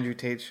like some Andrew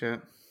Tate shit.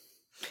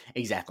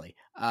 Exactly.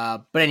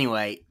 But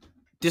anyway,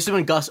 this is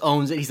when Gus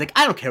owns it. He's like,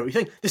 I don't care what you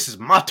think. This is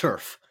my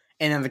turf.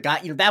 And then the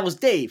guy, that was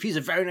Dave. He's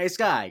a very nice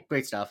guy.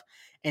 Great stuff.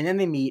 And then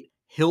they meet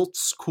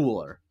Hiltz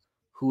Cooler,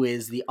 who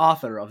is the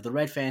author of The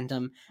Red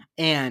Phantom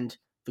and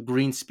The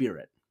Green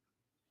Spirit.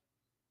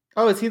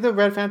 Oh, is he the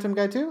Red Phantom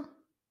guy too? I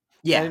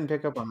Yeah. didn't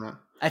pick up on that.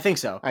 I think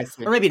so. I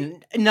see. Or maybe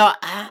no,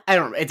 I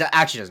don't. It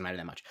actually doesn't matter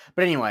that much.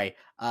 But anyway,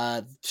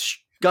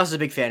 Gus is a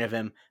big fan of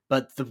him.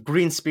 But the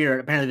Green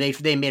Spirit, apparently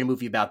they made a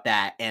movie about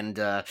that, and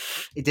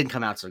it didn't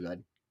come out so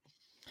good.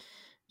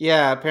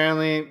 Yeah,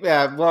 apparently,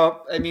 yeah.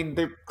 Well, I mean,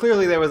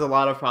 clearly there was a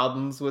lot of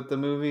problems with the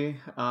movie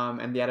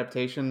and the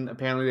adaptation.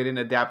 Apparently, they didn't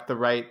adapt the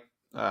right.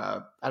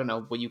 I don't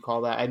know what you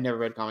call that. I've never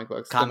read comic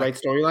books. The right Comic.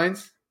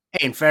 storylines.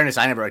 Hey, in fairness,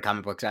 I never read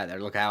comic books either.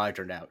 Look how I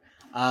turned out.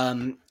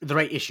 The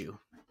right issue.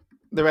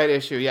 The right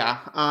issue, yeah.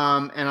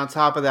 And on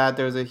top of that,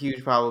 there was a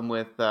huge problem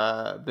with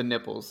the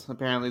nipples.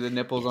 Apparently, the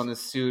nipples on Yes.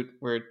 the suit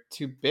were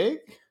too big.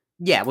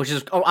 Yeah, which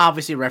is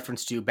obviously a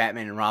reference to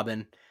Batman and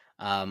Robin.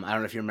 I don't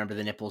know if you remember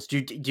the nipples.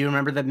 Do you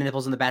remember the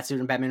nipples in the Batsuit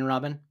in Batman and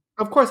Robin?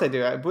 Of course, I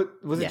do.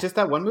 Was it Yeah, just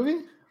that one movie?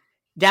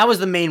 that was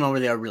the main one where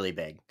they were really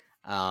big.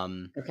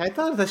 Okay, I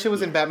thought that shit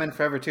was in Yeah. Batman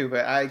Forever too,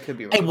 but I could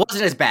be It wrong.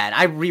 wasn't as bad.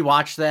 I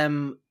rewatched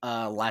them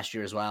last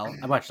year as well.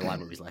 I watched a lot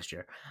of movies last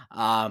year,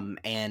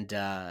 and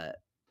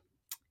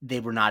they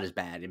were not as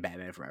bad in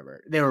Batman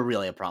Forever. They were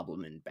really a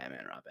problem in Batman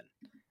and Robin.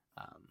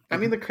 I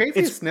mean, the It's.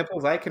 craziest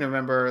nipples I can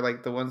remember are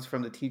like the ones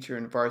from the teacher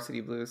in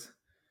Varsity Blues.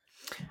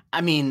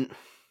 I mean,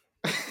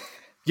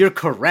 you're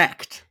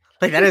correct.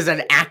 Like that is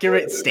an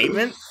accurate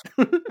statement,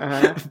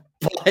 Uh-huh.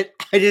 but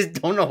I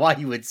just don't know why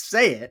you would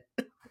say it.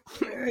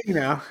 You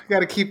know,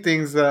 got to keep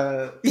things. You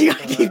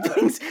gotta keep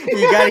things.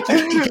 You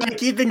gotta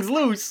keep things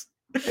loose.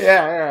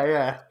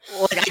 Yeah.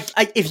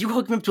 Like, if you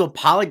hook me up to a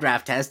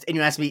polygraph test and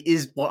you ask me,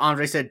 is what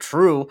Andre said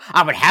true?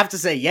 I would have to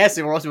say yes,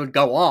 or else it would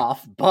go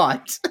off.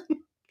 But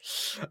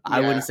I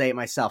Yeah. wouldn't say it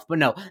myself. But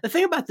no, the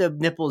thing about the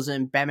nipples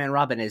in Batman and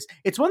Robin is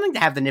it's one thing to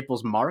have the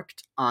nipples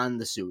marked on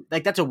the suit.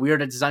 Like that's a weird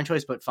design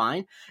choice, but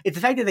fine. It's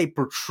the fact that they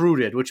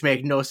protruded, which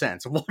make no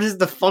sense. What is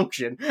the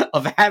function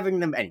of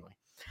having them anyway?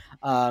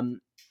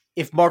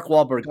 If Mark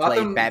Wahlberg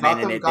played Batman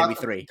in it, there'd be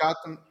three.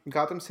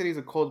 Gotham City's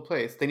a cold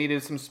place. They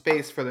needed some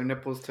space for their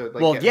nipples to like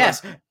Well, get hard.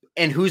 yes.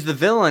 And who's the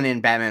villain in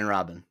Batman and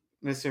Robin?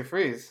 Mr.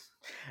 Freeze.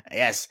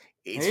 Yes,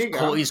 There it's you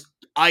go. it's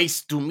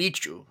nice to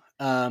meet you.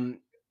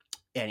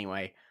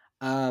 Anyway,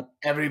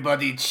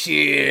 Everybody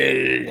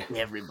chill.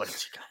 everybody.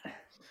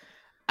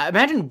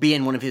 Imagine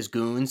being one of his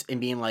goons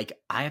and being like,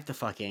 I have to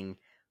fucking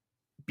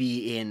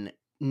be in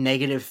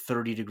negative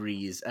 30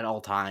 degrees at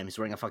all times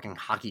wearing a fucking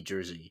hockey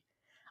jersey.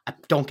 I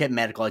don't get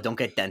medical. I don't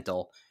get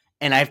dental.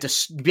 And I have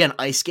to be on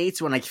ice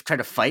skates when I try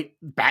to fight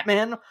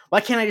Batman?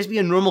 Why can't I just be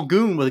a normal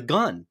goon with a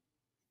gun?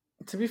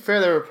 To be fair,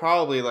 there were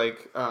probably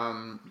like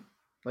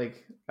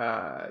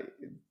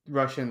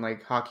Russian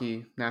like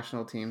hockey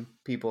national team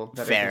people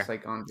that Fair. are just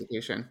like on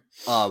vacation.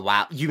 Oh,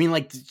 wow. You mean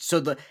like,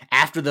 so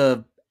after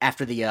the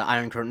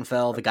Iron Curtain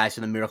fell, the guys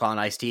from the Miracle on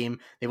Ice team,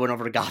 they went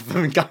over to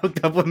Gotham and got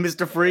hooked up with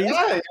Mr. Freeze?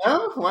 Yeah,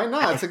 why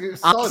not? It's a good,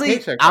 solid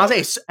paycheck. I'll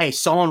say, hey,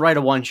 someone write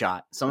a one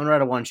shot. Someone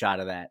write a one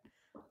shot of that.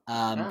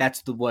 Yeah.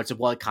 That's it's a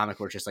one comic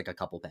where it's just like a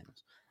couple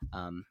panels.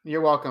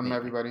 You're welcome, anyway.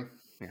 everybody.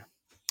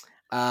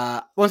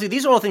 Well, see,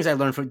 these are all things I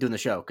learned from doing the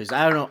show because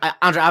I don't know,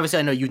 Andre. Obviously,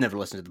 I know you've never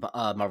listened to the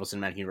Marvel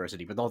Cinematic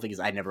University, but the whole thing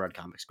is I never read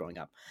comics growing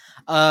up.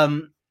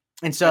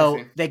 And so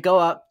they go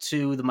up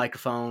to the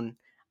microphone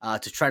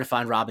to try to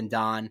find Robin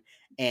Dawn,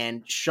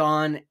 and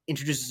Shawn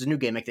introduces a new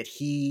gimmick that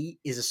he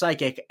is a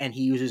psychic and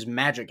he uses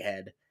Magic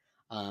Head,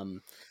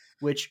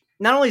 which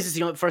not only is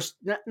this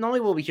not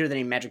only will we hear the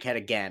name Magic Head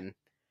again,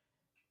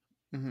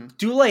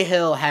 Dule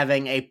Hill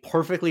having a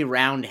perfectly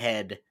round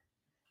head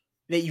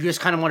that you just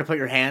kind of want to put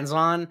your hands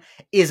on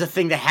is a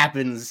thing that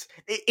happens.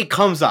 It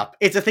comes up.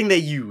 It's a thing they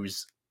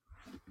use.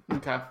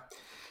 Okay.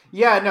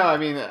 Yeah, no, I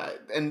mean,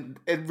 and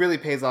it really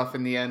pays off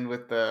in the end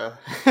with the,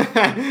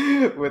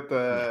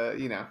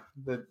 you know,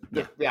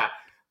 yeah.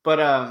 But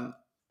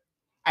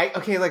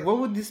like, what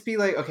would this be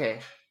like? Okay,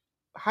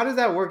 how does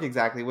that work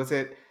exactly? Was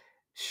it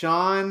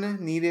Shawn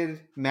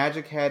needed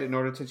Magic Head in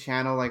order to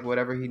channel like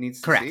whatever he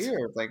needs to see,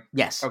 or like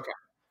yes? Okay.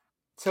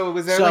 So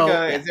was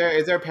there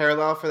is there a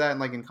parallel for that in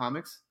like in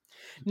comics?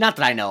 Not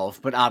that I know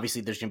of, but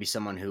obviously there's going to be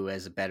someone who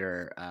has a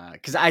better,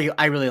 because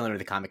I really only read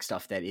the comic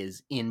stuff that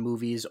is in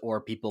movies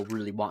or people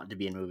really want to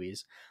be in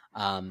movies.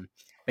 But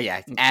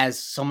yeah,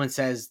 as someone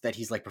says that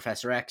he's like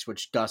Professor X,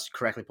 which Gus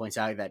correctly points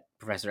out that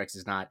Professor X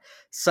is not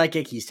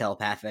psychic, he's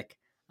telepathic.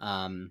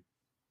 And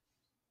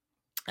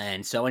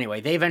so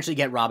anyway, they eventually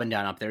get Robin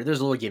Dawn up there. There's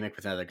a little gimmick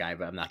with another guy,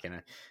 but I'm not going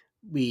to,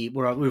 we've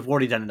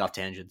already done enough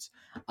tangents.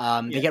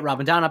 They get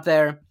Robin Dawn up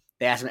there.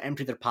 They ask them to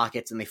empty their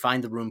pockets and they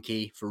find the room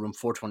key for room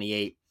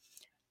 428.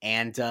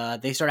 And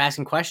they start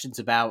asking questions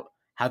about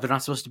how they're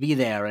not supposed to be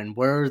there and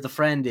where the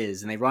friend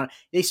is, and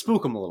they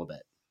spook him a little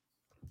bit.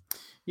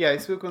 Yeah, they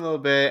spook him a little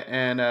bit,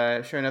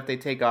 and sure enough, they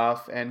take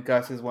off. And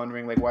Gus is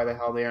wondering like why the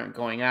hell they aren't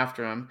going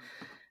after him,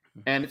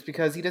 and it's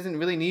because he doesn't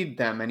really need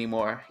them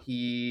anymore.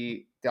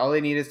 All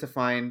they need is to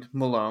find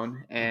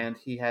Malone, and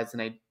he has an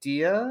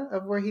idea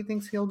of where he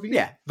thinks he'll be.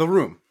 Yeah, the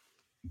room.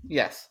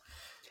 Yes.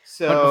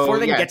 So, but before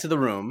they can get to the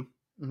room,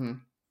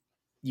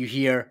 you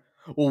hear,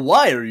 well,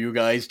 why are you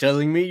guys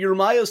telling me you're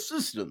my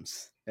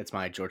assistants? That's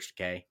my George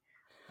Takei.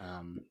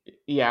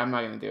 Yeah, I'm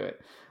not going to do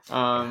it.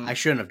 I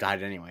shouldn't have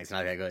died anyway. It's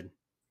not that good.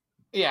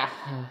 Yeah,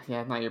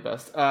 yeah, not your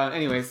best.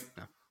 Anyways,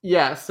 No.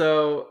 yeah.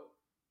 So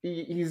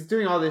he's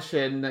doing all this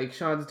shit, and like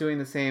Sean's doing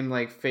the same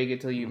like fake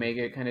it till you Mhm. make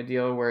it kind of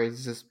deal, where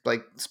he's just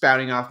like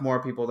spouting off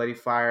more people that he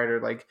fired, or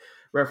like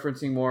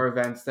referencing more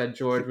events that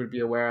George would be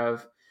aware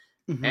of.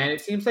 Mhm. And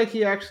it seems like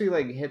he actually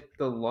like hit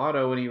the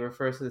lotto when he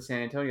refers to the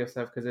San Antonio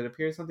stuff because it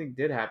appears something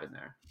did happen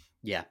there.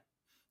 Yeah.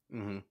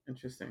 Hmm.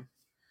 Interesting.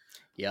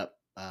 Yep.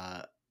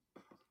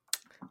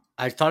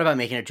 I thought about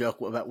making a joke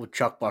about with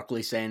Chuck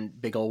Buckley saying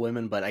 "big old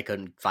women," but I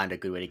couldn't find a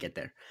good way to get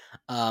there.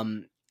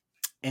 Um,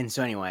 and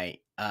so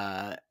anyway,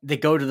 they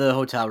go to the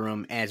hotel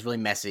room and it's really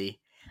messy.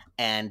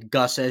 And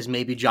Gus says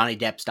maybe Johnny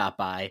Depp stopped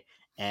by,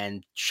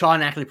 and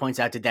Shawn actually points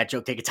out, "Did that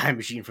joke take a time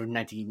machine from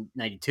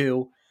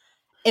 1992?"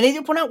 And they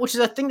do point out, which is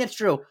a thing that's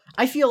true.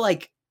 I feel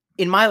like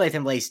in my life,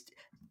 at least,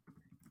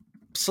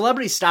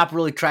 celebrities stop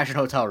really trashing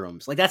hotel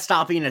rooms. Like that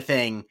stopped being a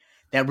thing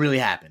that really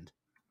happened.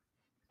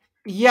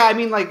 Yeah, I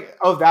mean, like,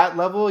 oh, that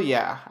level,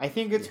 yeah. I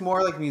think it's Yeah.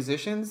 more like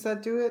musicians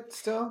that do it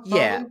still,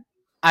 Yeah.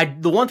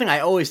 probably. The one thing I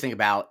always think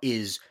about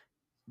is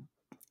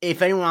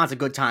if anyone wants a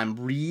good time,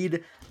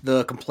 read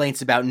the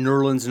complaints about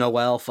Nerlens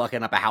Noel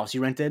fucking up a house he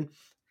rented.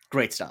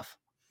 Great stuff.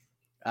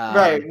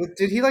 Right. Um,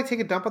 Did he like take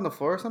a dump on the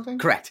floor or something?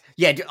 correct.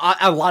 Yeah,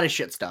 a lot of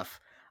shit stuff.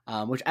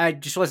 Which I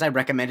just realized I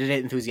recommended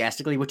it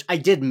enthusiastically, which I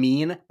did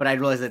mean, but I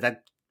realized that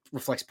that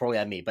reflects poorly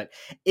on me. But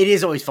it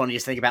is always funny to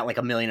think about like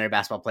a millionaire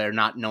basketball player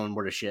not knowing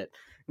where to shit.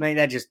 Like,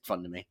 that's just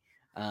fun to me.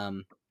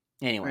 Um,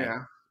 anyway,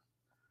 Yeah.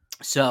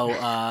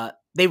 so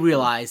they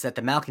realize that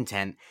the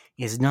malcontent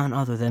is none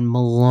other than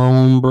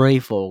Malone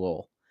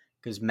Brayfogle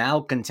because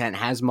malcontent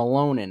has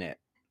Malone in it.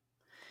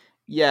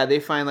 Yeah, they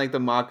find like the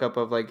mock-up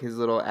of like his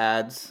little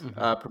ads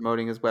Mm-hmm.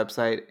 promoting his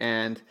website,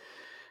 and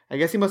I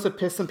guess he must have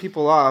pissed some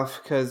people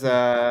off because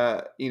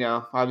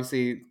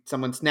obviously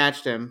someone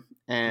snatched him,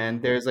 Mm-hmm.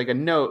 and there's like a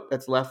note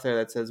that's left there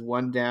that says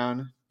one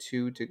down,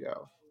 two to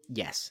go.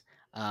 Yes.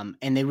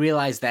 And they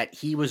realize that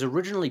he was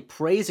originally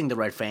praising the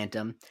Red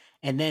Phantom,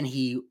 and then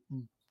he,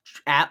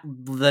 at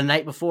the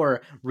night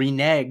before,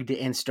 reneged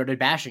and started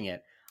bashing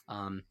it.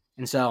 And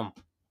so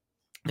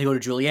they go to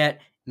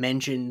Juliet,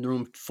 mention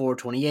room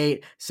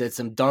 428, said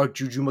some dark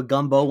Juju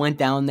Magumbo went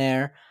down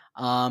there.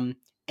 And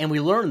we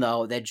learn,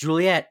 though, that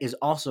Juliet is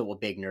also a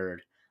big nerd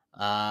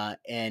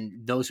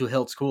and knows who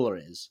Hilt's Cooler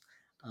is,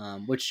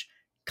 which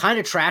kind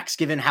of tracks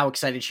given how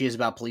excited she is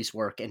about police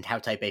work and how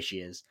type A she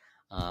is.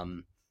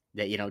 Um,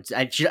 that, you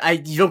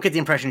don't get the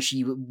impression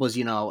she was,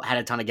 had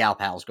a ton of gal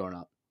pals growing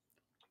up.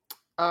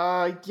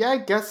 Yeah, I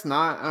guess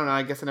not. I don't know.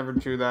 I guess I never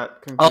drew that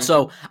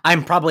Also, conclusion.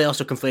 I'm probably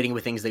also conflating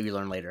with things that we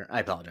learn later.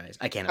 I apologize.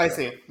 I can't help I it.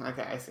 see.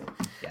 Okay, I see.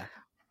 Yeah.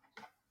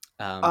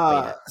 But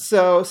yeah.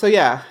 So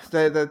yeah,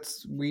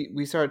 that's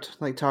we start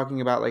like talking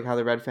about like how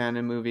the Red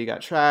Phantom movie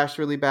got trashed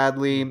really Mhm.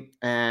 badly,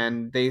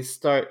 and they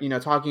start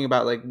talking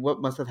about like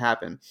what must have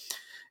happened,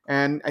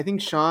 and I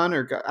think Sean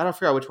I don't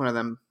forget which one of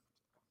them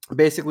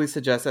basically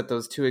suggests that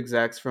those two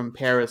execs from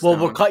Paris Well,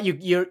 we're Stone.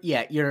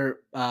 cut. You're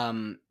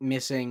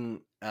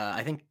missing.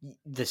 I think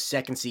the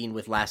second scene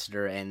with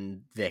Lassiter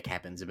and Vic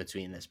happens in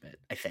between this bit.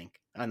 I think,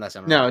 unless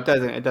I'm No, wrong. it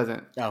doesn't. It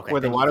doesn't. Okay, Where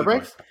the then you water keep going.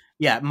 breaks.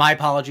 Yeah, my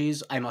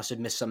apologies. I must have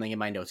missed something in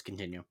my notes.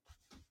 Continue.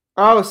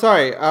 Oh,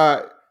 sorry.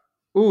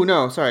 Ooh,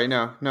 no, sorry,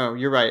 no.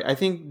 You're right. I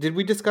think did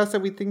we discuss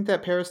that we think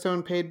that Paris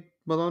Stone paid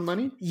Malone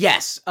money?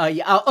 Yes.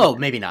 Yeah. Oh, Okay.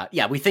 maybe not.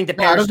 Yeah, we think that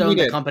No, I don't think we Parastone,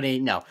 the did. company,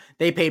 no,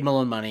 they paid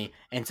Malone money,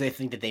 and so they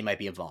think that they might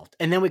be involved.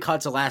 And then we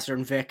cut to Lassiter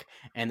and Vic,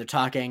 and they're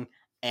talking,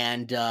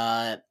 and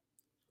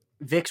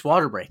Vic's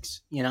water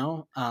breaks.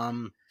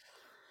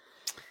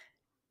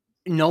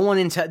 No one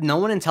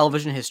in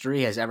television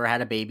history has ever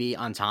had a baby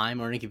on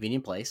time or in a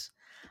convenient place.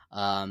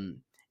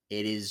 Um,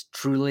 it is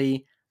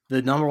truly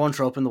the number one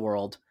trope in the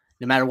world,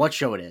 no matter what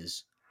show it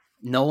is.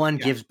 No one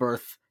Yeah. gives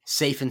birth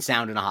safe and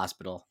sound in a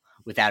hospital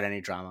without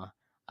any drama.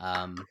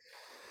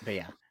 But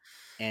yeah,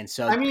 and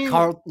so I mean,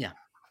 Carl, yeah.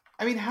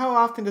 how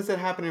often does it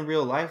happen in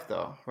real life,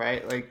 though?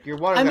 Right? Like your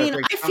water's I got to mean,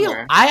 break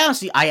somewhere. I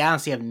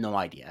honestly have no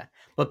idea.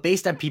 But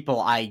based on people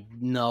I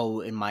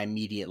know in my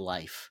immediate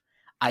life,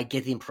 I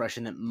get the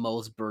impression that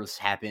most births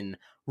happen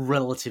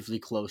relatively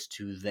close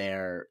to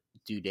their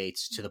due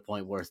dates to the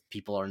point where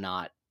people are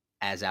not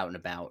as out and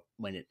about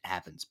when it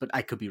happens. But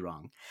I could be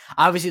wrong.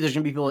 Obviously, there's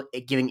gonna be people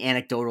giving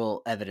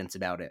anecdotal evidence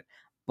about it,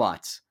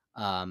 but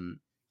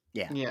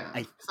yeah, Yeah.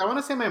 I So I want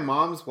to say my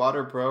mom's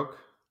water broke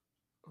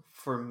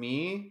for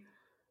me,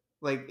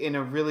 like at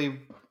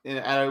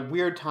a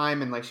weird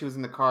time, and like she was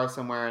in the car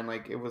somewhere, and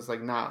like it was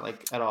like not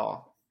like at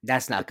all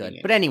that's not good.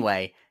 convenient. But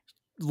anyway,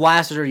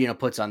 Lassiter,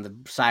 puts on the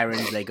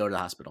sirens. They go to the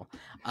hospital,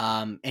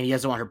 and he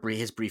doesn't want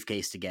his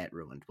briefcase to get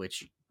ruined.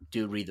 Which,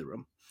 do read the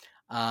room.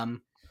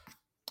 Um,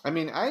 I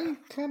mean, I'm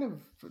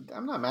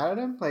not mad at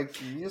him. Like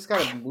you just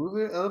got to move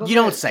it a little you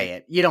don't bit. say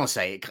it. You don't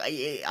say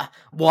it.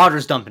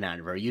 Water's dumping out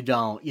of her. You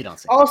don't. You don't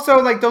say it.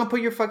 Also, like, don't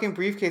put your fucking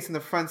briefcase in the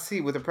front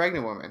seat with a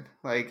pregnant woman.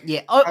 Like,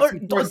 Yeah. have Or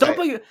some don't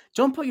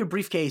foresight. put your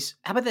briefcase.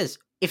 How about this?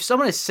 If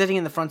someone is sitting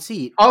in the front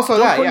seat, Also,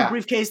 don't that, put your yeah,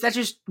 briefcase. That's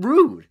just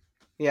rude.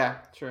 yeah,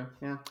 true,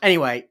 yeah.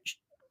 Anyway,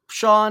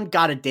 Shawn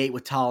got a date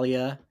with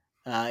Talia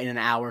in an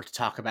hour to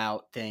talk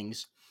about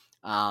things.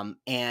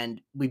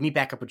 And we meet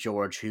back up with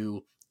George,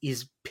 who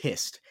is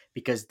pissed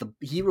because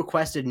he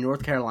requested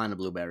North Carolina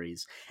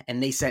blueberries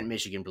and they sent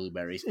Michigan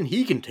blueberries, and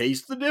he can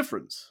taste the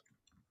difference.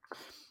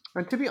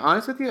 And to be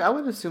honest with you, I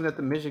would assume that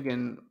the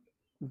Michigan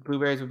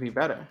blueberries would be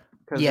better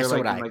because Yeah, they're so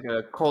like would in I. like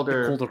a The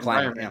colder colder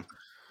climate, yeah. environment.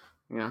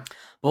 Yeah.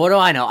 But what do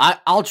I know?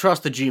 I'll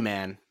trust the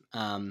G-Man.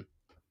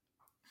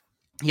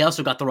 He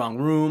also got the wrong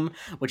room,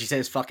 which he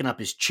says fucking up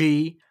his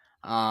chi.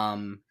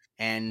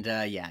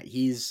 Yeah,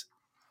 he's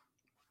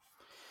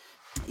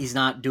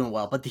not doing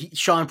well. But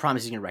Shawn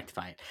promises he's going to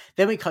rectify it.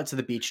 Then we cut to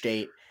the beach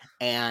date,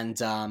 and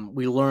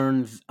we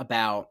learn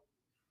about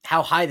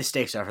how high the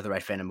stakes are for the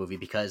Red Phantom movie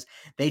because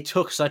they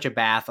took such a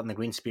bath on the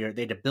Green Spirit.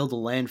 They had to build a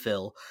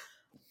landfill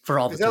for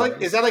all the Is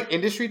toys. that like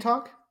industry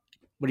talk?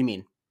 What do you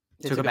mean?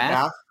 They Took a took a bath?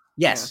 bath.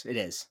 Yeah. Yes, it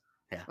is.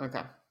 Yeah.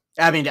 Okay.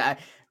 I mean,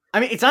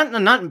 it's not. I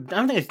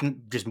don't think it's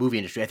just movie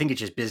industry. I think it's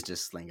just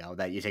business lingo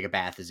that you take a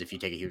bath as if you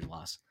take a huge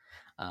loss.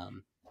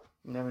 Um,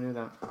 Never knew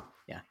that.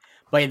 yeah,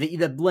 but the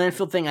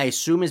landfill thing, I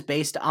assume, is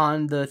based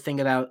on the thing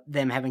about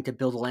them having to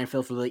build a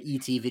landfill for the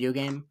ET video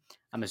game.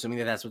 I'm assuming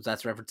that's what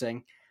that's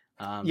referencing.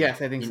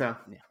 Yes, I think so.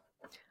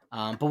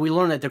 Yeah. But we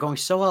learned that they're going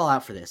so all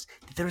out for this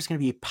that there's going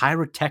to be a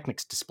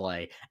pyrotechnics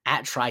display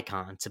at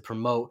TriCon to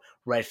promote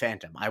Red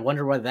Phantom. I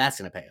wonder whether that's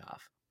going to pay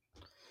off.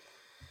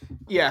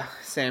 Yeah,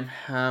 same.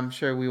 I'm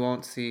sure we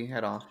won't see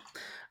at all.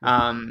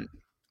 Mm-hmm.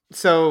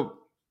 So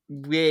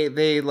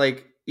they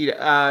like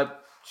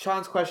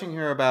Sean's questioning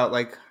her about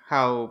like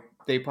how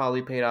they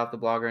probably paid off the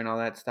blogger and all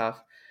that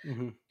stuff,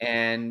 Mm-hmm.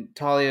 and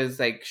Talia's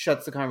like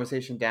shuts the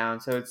conversation down.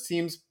 So it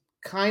seems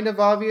kind of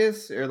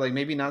obvious, or like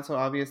maybe not so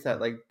obvious,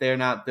 that like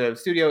the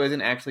studio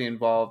isn't actually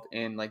involved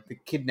in like the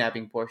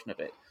kidnapping portion of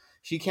it.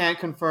 She can't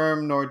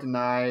confirm nor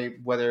deny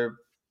whether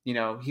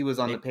he was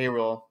on the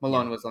payroll. Yeah.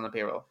 Malone was on the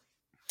payroll.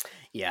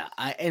 Yeah,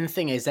 and the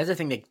thing is, that's the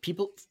thing that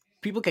people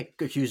get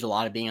accused a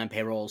lot of being on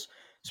payrolls.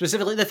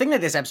 Specifically, the thing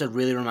that this episode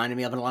really reminded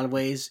me of in a lot of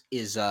ways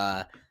is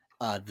the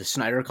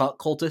Snyder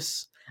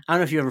cultists. I don't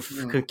know if you ever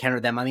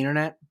encountered them on the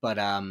internet, but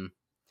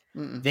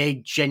they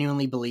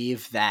genuinely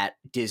believe that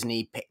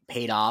Disney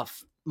paid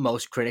off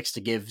most critics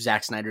to give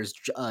Zack Snyder's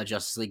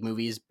Justice League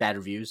movies bad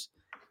reviews.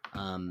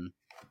 And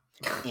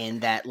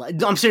that,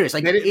 like, I'm serious.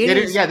 Like, they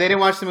didn't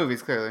watch the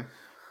movies clearly.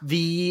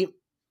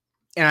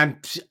 And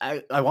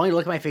I want you to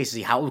look at my face to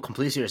see how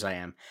completely serious I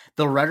am.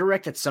 The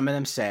rhetoric that some of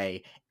them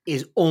say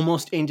is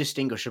almost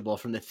indistinguishable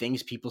from the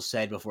things people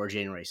said before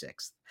January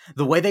 6th.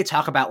 The way they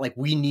talk about, like,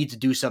 we need to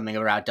do something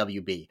about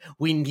WB.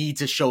 We need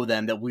to show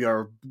them that we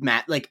are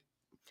like,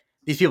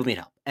 these people need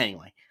help.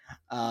 Anyway.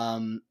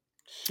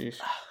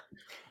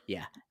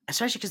 Yeah.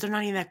 Especially because they're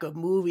not even that good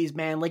movies,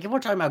 man. Like, if we're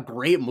talking about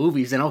great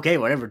movies, then okay,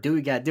 whatever, do what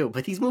you gotta do.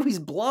 But these movies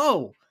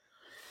blow.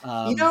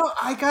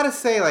 I gotta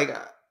say, like,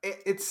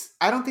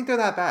 I don't think they're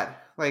that bad.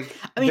 Like,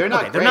 I mean, they're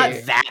not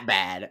that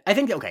bad. I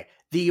think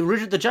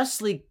the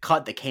Justice League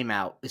cut that came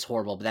out is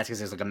horrible, but that's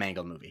because it's like a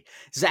mangled movie.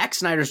 Zack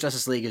Snyder's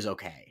Justice League is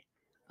okay.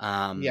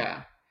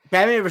 Yeah,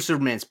 Batman vs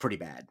Superman is pretty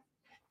bad.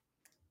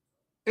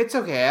 It's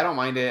okay. I don't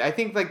mind it. I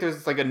think like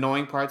there's like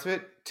annoying parts of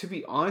it. To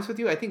be honest with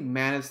you, I think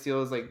Man of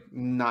Steel is like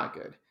not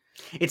good.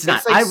 It's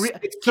not. Like,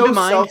 it's keep so in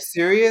mind,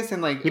 self-serious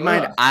and like. Keep in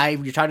mind,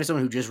 you're talking to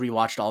someone who just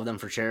rewatched all of them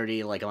for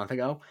charity like a month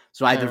ago,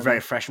 so they're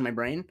very fresh in my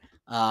brain.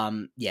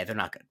 Yeah, they're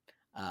not good.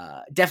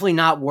 Definitely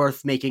not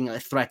worth making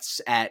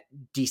threats at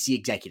DC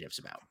executives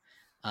about.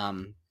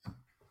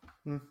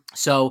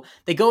 So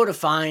they go to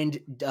find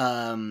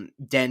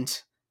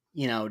Dent,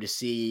 to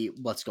see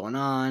what's going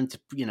on, to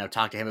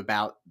talk to him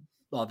about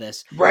all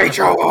this.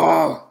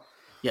 Rachel.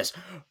 Yes,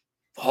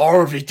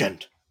 Harvey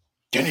Dent.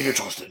 Can he be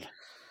trusted?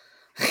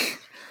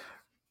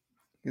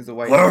 He's a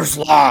white. Where's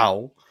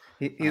Lau?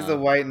 He's the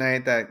white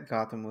knight that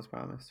Gotham was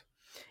promised.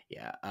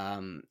 Yeah.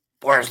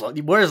 Where's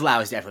Lau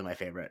is definitely my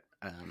favorite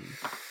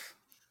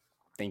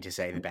thing to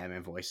say, the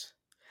Batman voice.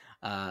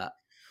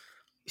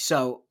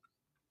 So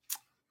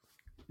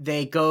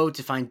they go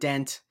to find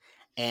Dent,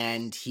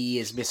 and he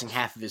is missing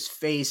half of his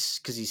face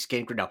because he's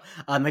skin. No,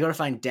 they go to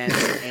find Dent,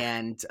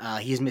 and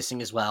he's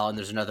missing as well. And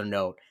there's another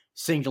note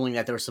signaling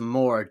that there was some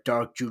more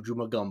dark juju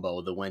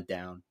magumbo that went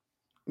down.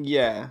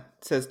 Yeah,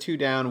 it says 2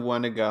 down,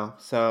 1 to go.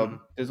 So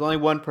there's only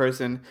one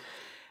person.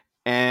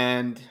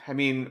 And I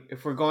mean,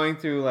 if we're going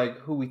through like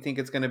who we think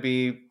it's going to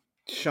be,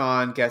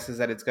 Shawn guesses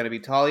that it's going to be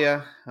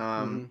Talia.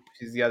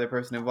 She's the other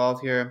person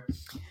involved here.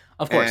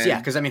 Of course, yeah,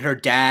 because I mean, her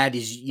dad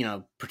is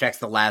protects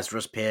the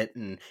Lazarus Pit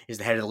and is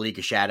the head of the League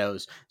of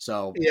Shadows.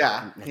 So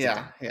yeah.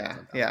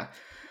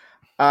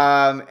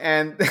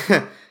 And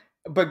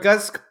but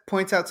Gus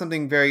points out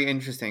something very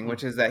interesting,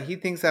 which is that he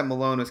thinks that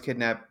Malone was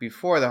kidnapped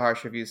before the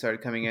harsh reviews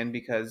started coming in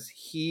because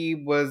he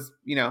was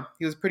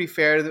pretty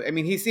fair. I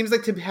mean, he seems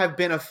like to have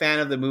been a fan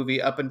of the movie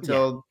up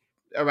until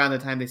around the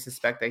time they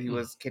suspect that he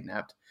was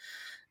kidnapped.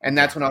 And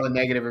that's when all the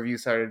negative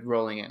reviews started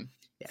rolling in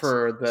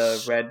for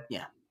the Red.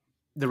 Yeah.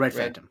 The Red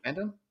Phantom.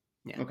 Phantom?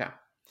 Yeah. Okay.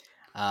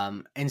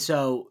 And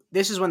so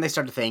this is when they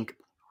start to think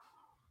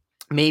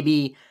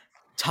maybe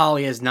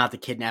Talia is not the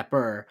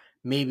kidnapper.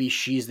 Maybe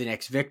she's the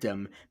next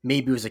victim.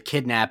 Maybe it was a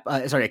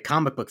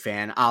comic book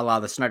fan, a la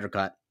the Snyder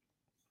Cut.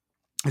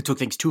 who took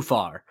things too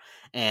far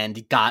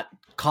and got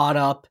caught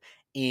up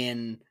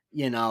in,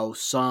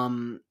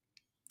 some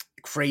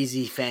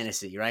crazy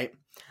fantasy, right?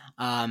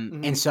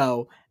 And Mhm.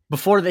 so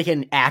before they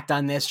can act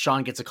on this,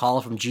 Shawn gets a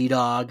call from G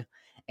Dog,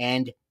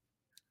 and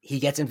he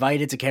gets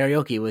invited to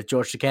karaoke with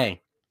George Takei.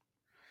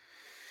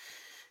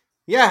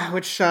 Yeah,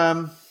 which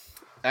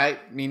I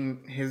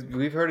mean, his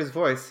we've heard his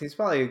voice. He's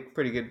probably a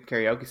pretty good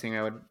karaoke singer.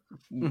 I would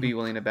Mhm. be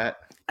willing to bet.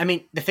 I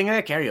mean, the thing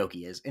about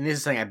karaoke is, and this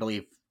is something I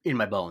believe in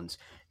my bones,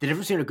 the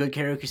difference between a good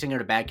karaoke singer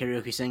and a bad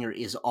karaoke singer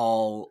is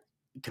all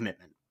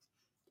commitment.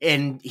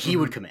 And he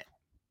would Hmm. commit,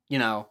 you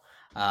know,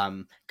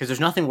 because there's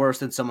nothing worse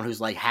than someone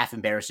who's like half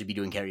embarrassed to be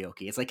doing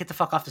karaoke. It's like, get the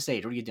fuck off the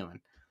stage. What are you doing?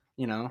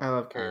 You know, I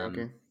love um,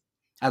 karaoke.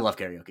 I love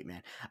karaoke,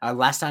 man.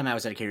 Last time I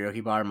was at a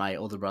karaoke bar, my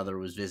older brother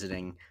was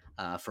visiting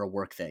for a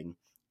work thing,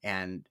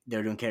 and they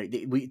were doing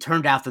karaoke. We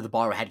turned out that the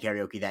bar had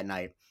karaoke that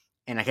night,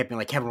 and I kept being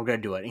like, "Kevin, we're gonna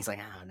do it." And he's like,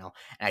 "I don't know."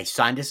 And I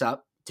signed us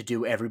up to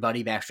do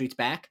 "Everybody Backstreet's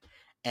Back,"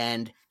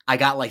 and I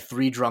got like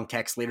 3 drunk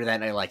texts later that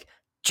night, like,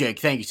 "Jake,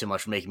 thank you so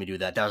much for making me do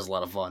that. That was a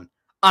lot of fun.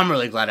 I'm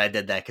really glad I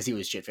did that," because he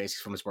was shit faced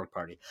from his work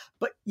party.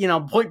 But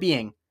point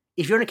being,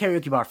 if you're in a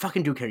karaoke bar,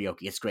 fucking do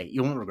karaoke. It's great.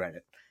 You won't regret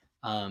it.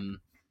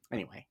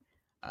 Anyway.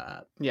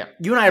 Uh, Yeah.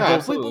 you and I are No, both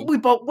absolutely.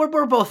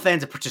 we're both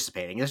fans of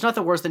participating. There's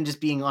nothing worse than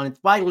just being on.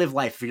 Why live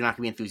life if you're not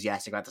gonna be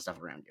enthusiastic about the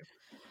stuff around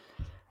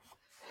you?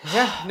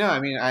 Yeah. No, I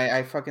mean,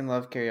 I fucking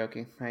love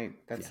karaoke. Yeah,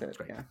 That's it's it.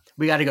 great. Yeah.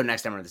 We got to go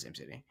next time we're in the same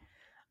city.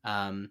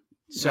 Um,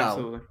 so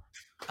Absolutely.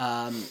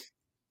 um,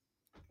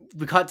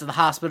 we cut to the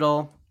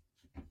hospital.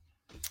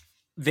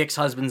 Vic's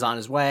husband's on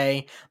his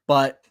way,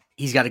 but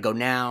he's got to go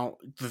now.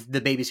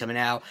 The baby's coming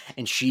out,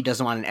 and she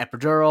doesn't want an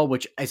epidural,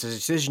 which is a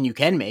decision you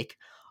can make.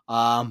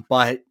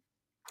 But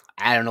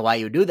I don't know why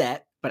you would do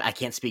that, but I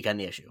can't speak on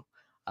the issue.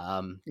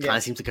 Kind Yeah.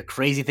 of seems like a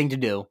crazy thing to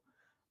do.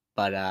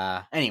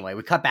 But anyway,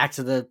 we cut back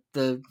to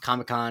the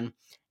Comic Con,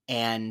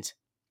 and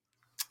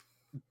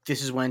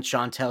this is when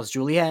Shawn tells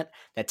Juliet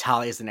that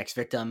Talia is the next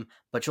victim.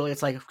 But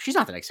Juliet's like, she's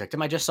not the next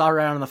victim. I just saw her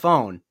out on the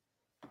phone.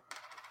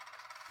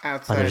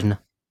 But there's Outside. no,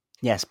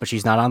 yes, but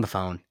she's not on the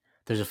phone.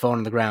 There's a phone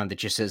on the ground that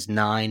just says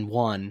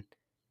 9-1,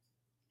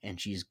 and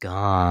she's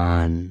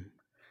gone.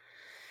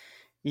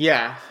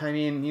 Yeah, I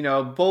mean,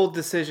 bold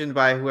decision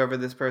by whoever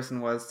this person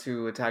was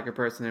to attack a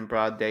person in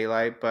broad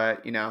daylight,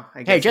 but I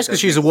Hey, guess it just because does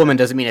she's a make woman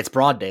sense. doesn't mean it's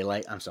broad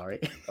daylight. I'm sorry.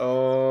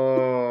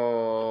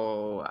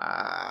 Oh,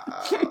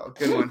 wow.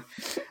 Good one.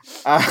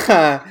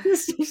 Uh,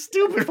 This is so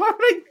stupid. Why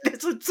would I?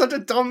 That's such a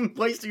dumb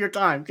waste of your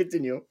time.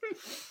 Continue.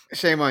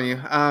 Shame on you.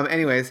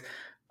 Anyways,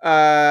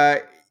 uh,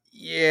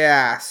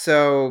 yeah.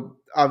 So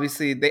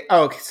obviously they.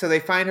 Oh, okay, so they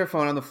find her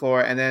phone on the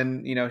floor, and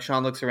then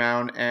Sean looks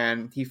around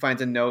and he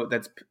finds a note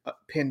that's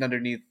pinned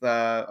underneath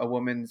a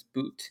woman's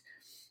boot,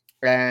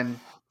 and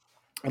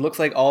it looks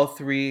like all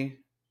three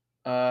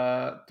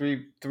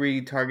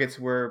targets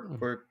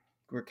were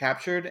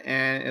captured,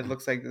 and it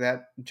looks like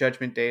that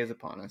Judgment Day is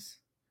upon us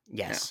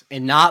now. Yes,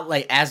 and not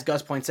like, as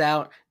Gus points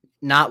out,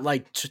 not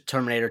like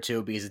Terminator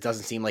 2, because it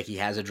doesn't seem like he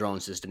has a drone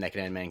system that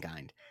can end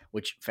mankind.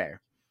 Which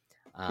fair.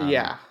 Um,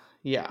 Yeah,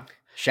 yeah,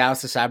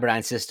 Shouts to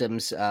Cyberdyne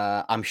Systems.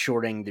 I'm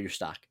shorting their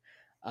stock.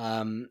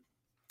 Um,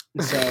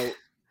 so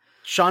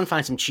Shawn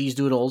finds some cheese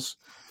doodles,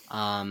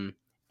 and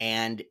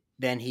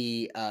then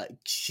he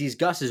sees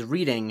Gus is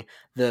reading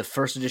the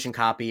first edition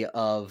copy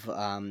of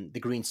the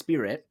Green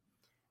Spirit,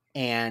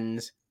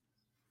 and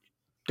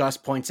Gus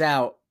points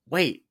out,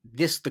 wait,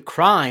 the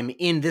crime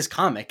in this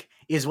comic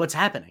is what's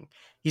happening.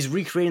 He's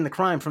recreating the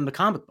crime from the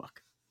comic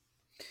book.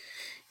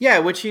 yeah.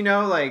 Which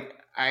like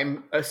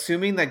I'm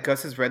assuming that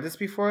Gus has read this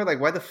before. Like,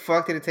 why the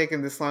fuck did it take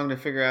him this long to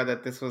figure out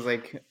that this was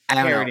like I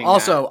don't know. parodying that?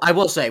 Also, I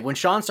will say, when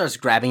Shawn starts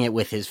grabbing it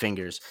with his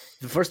fingers,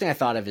 the first thing I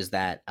thought of is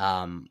that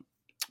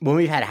when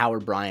we've had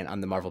Howard Bryant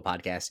on the Marvel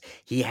podcast,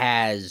 he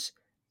has,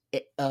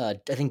 I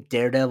think,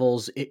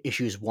 Daredevil's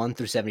issues 1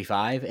 through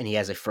 75, and he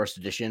has a first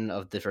edition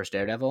of the first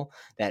Daredevil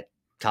that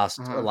cost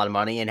a Uh-huh. lot of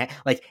money. And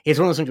like, it's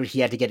one of those things where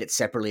he had to get it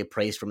separately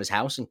appraised from his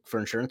house and for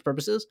insurance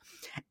purposes.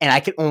 And I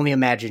can only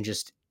imagine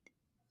just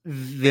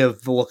the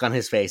look on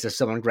his face as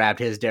someone grabbed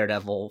his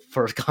Daredevil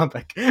first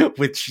comic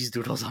with cheese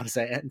doodles on his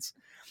hands.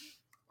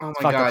 Oh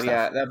It's my fucked up god,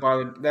 yeah, stuff. that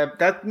bothered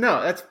that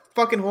no, that's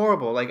fucking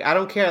horrible. Like, I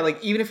don't care.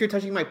 Like, even if you're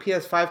touching my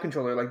PS5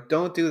 controller, like,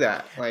 don't do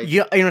that. Like,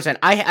 You understand?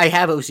 I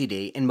have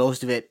OCD, and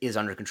most of it is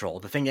under control.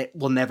 The thing that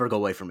will never go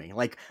away from me,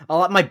 like a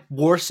lot my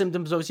worst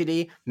symptoms of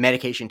OCD,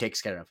 medication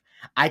takes care of.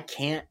 I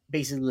can't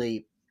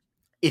basically,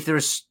 if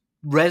there's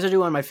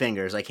residue on my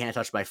fingers, I can't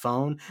touch my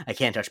phone, I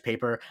can't touch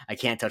paper, I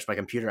can't touch my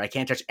computer, I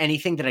can't touch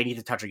anything that I need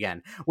to touch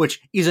again,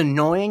 which is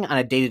annoying on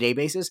a day-to-day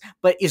basis,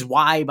 but is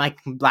why my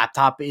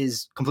laptop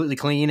is completely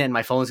clean and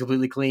my phone is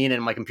completely clean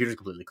and my computer is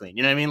completely clean.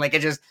 You know what I mean? Like,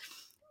 it is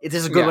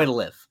a good way yeah, to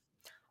live.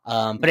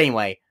 But yeah,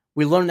 anyway,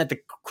 we learned that the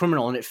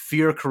criminal in it,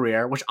 Fear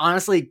Career, which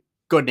honestly,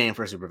 good name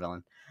for a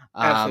supervillain.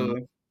 Um,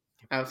 absolutely,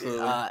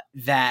 absolutely.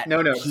 that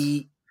No notes.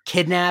 he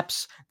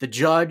kidnaps the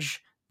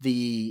judge,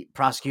 the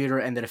prosecutor,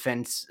 and the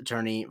defense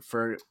attorney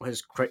for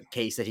his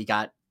case that he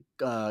got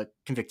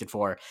convicted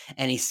for,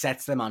 and he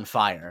sets them on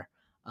fire.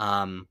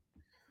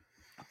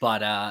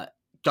 But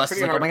Gus is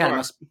pretty like, oh my god,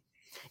 hardcore.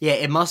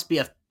 it must be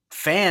a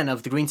fan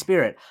of the Green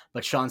Spirit.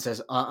 But Shawn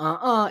says,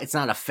 it's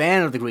not a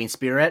fan of the Green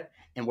Spirit.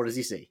 And what does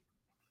he see?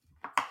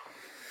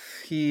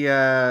 He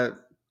Well,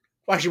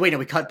 actually, wait, no,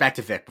 we cut back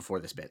to Vic before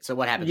this bit. So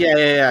what happens?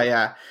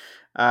 yeah.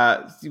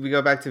 We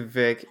go back to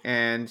Vic,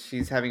 and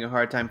she's having a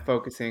hard time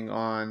focusing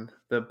on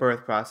the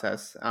birth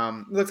process.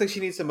 It looks like she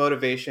needs some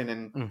motivation,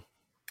 and Mm.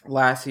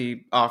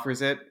 Lassie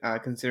offers it,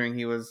 considering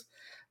he was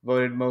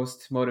voted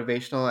most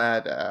motivational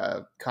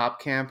at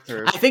cop camp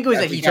or I think it was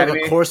at that the he took a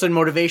academy. course in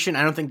motivation.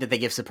 I don't think that they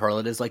give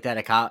superlatives like that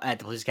at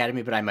the police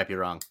academy, but I might be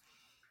wrong.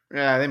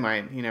 Yeah, they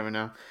might. You never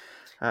know.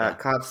 Yeah.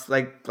 Cops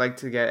like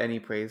to get any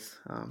praise.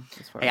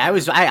 As far Hey,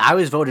 as I know. I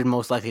was voted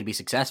most likely to be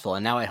successful,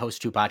 and now I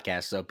host 2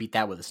 podcasts. So beat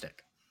that with a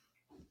stick.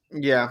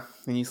 Yeah,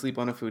 and you sleep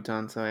on a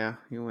futon, so yeah,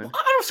 you Well, win.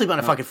 I don't sleep on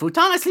a Um, fucking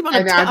futon. I sleep on I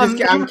a. know. I'm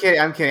kidding.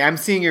 I'm kidding. I'm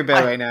seeing your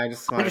bed I right now. I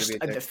just wanted to be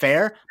a dick.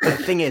 fair, but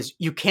the thing is,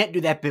 you can't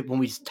do that bit when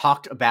we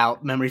talked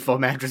about memory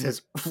foam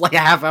mattresses like a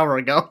half hour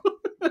ago.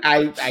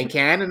 I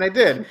can and I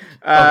did.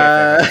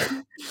 Okay,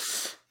 fair.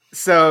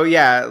 So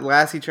yeah,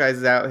 Lassie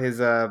tries out his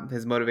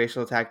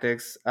motivational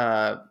tactics.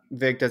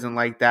 Vic doesn't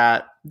like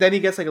that. Then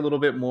he gets like a little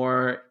bit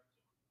more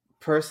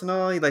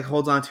personal. He like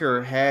holds onto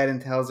her head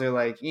and tells her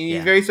like he's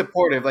Yeah, very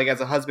supportive, like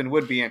as a husband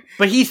would be. And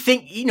but he's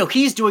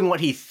doing what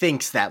he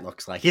thinks that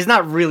looks like. He's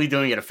not really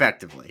doing it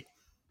effectively.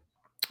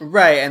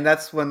 right, and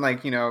that's when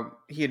like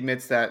he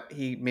admits that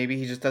he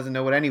just doesn't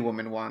know what any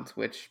woman wants,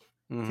 which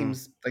Mm-hmm.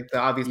 seems like the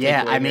obvious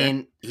Yeah, I takeaway here.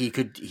 mean, he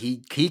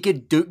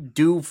could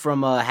do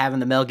from having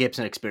the Mel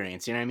Gibson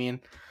experience. You know what I mean?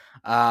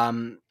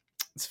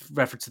 It's a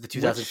reference to the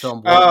 2000 Which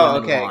film "What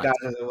Women okay, Want."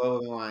 gotcha.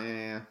 What we want,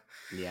 yeah.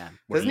 Yeah,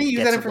 where Doesn't he he use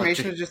that gets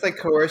information to electric. just like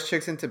coerce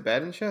chicks into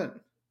bed and shit?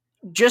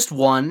 Just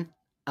one,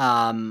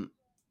 um,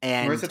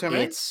 and Marissa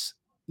Tomei? it's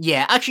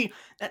yeah. Actually,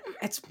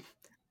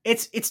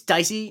 it's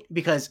dicey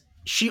because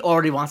she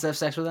already wants to have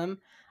sex with him,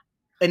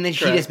 and then he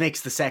just Correct.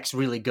 makes the sex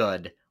really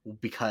good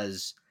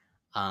because,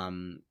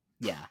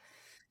 yeah.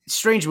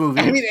 Strange I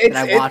movie mean,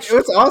 that I it's watched.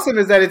 what's awesome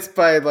is that it's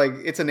by like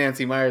it's a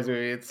Nancy Myers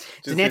movie. It's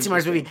It's a just Nancy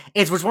Myers movie. interesting.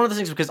 It was one of those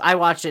things because I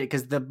watched it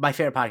because my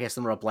favorite podcast,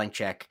 The Moral Blank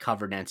Check,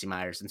 covered Nancy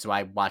Myers, and so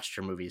I watched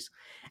her movies.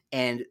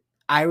 And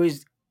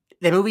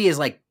the movie is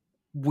like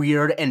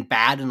weird and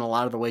bad in a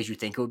lot of the ways you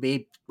think it would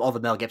be, all the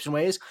Mel Gibson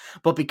ways.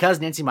 But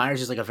because Nancy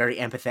Myers is like a very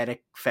empathetic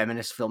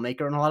feminist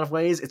filmmaker in a lot of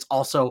ways, it's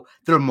also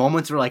there are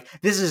moments where like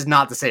this is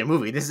not the same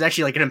movie. This is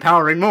actually like an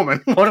empowering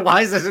moment.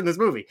 Why is this in this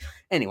movie?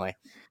 Anyway,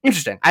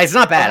 interesting. It's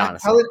not bad,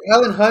 honestly.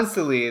 Helen Hunt's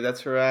the lead.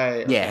 That's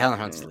right. Yeah, Okay. Helen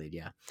Hunt's the lead.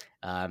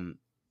 Yeah.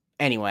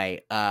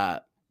 Anyway,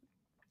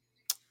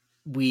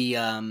 we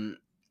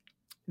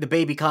the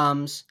baby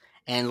comes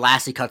and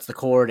Lassie cuts the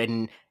cord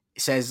and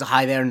says,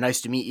 "Hi there,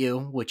 nice to meet you,"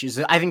 which is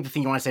I think the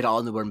thing you want to say to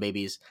all newborn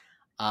babies.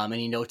 And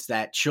he notes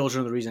that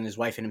children are the reason his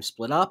wife and him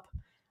split up.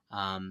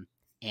 Um,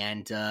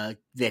 and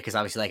Vic is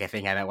obviously like, I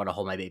think I might want to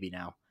hold my baby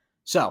now.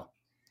 So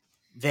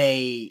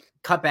they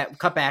cut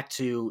back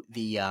to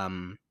the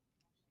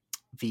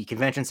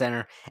convention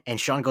center, and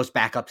Shawn goes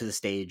back up to the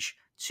stage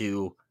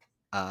to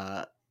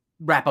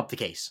wrap up the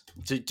case,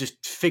 to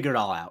just figure it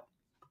all out.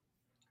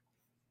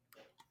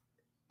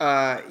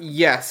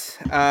 Yes.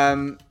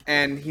 And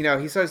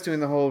he starts doing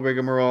the whole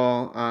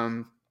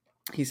rigmarole.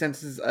 He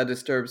senses a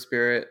disturbed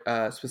spirit,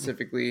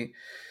 specifically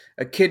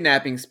a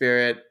kidnapping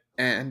spirit,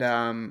 and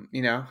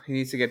he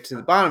needs to get to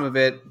the bottom of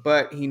it,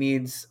 but he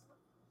needs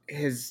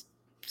his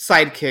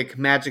sidekick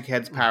Magic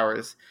Head's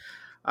powers.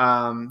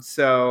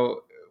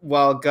 So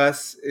while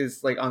Gus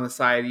is like on the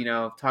side,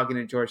 talking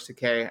to George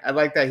Takei, I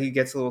like that he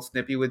gets a little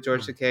snippy with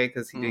George Takei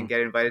because he didn't get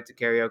invited to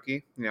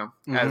karaoke,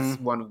 as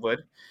one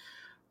would.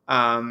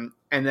 And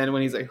then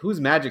when he's like, "Who's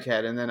Magic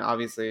Head?" and then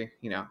obviously,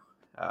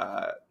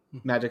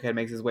 Magic Head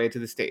makes his way to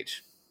the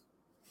stage.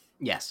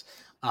 Yes.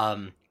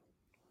 And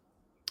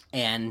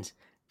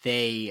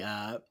this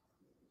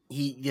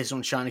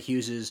one Shawn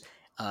accuses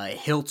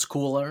Hiltz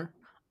Cooler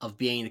of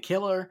being the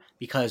killer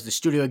because the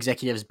studio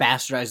executives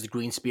bastardized the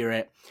Green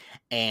Spirit,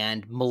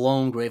 and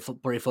Malone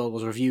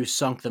Brayfogel's review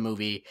sunk the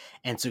movie,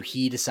 and so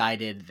he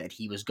decided that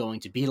he was going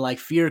to be like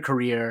Fear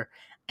Career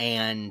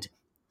and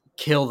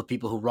kill the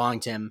people who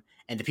wronged him.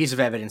 And the piece of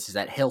evidence is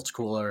that Hiltz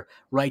Cooler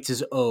writes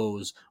his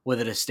O's with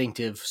a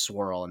distinctive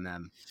swirl in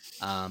them,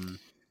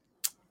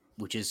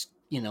 which is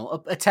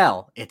a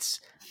tell. It's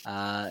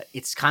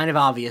kind of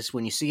obvious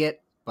when you see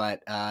it,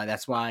 but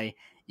that's why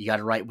you got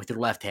to write with your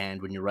left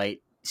hand when you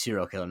write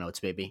serial killer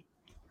notes, baby.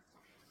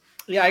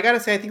 Yeah, I gotta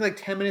say, I think like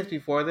 10 minutes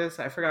before this,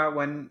 I forgot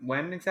when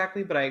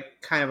exactly, but I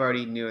kind of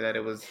already knew that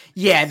it was.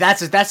 Yeah,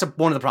 that's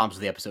one of the problems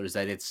with the episode is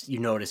that you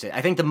notice it.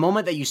 I think the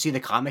moment that you see the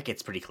comic,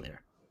 it's pretty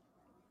clear.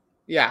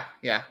 Yeah.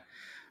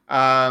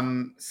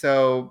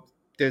 So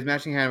there's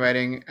matching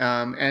handwriting,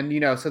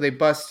 and so they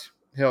bust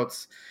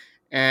Hiltz,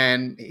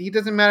 and he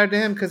doesn't matter to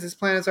him because his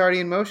plan is already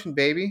in motion,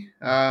 baby.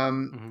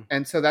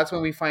 And so that's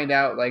when we find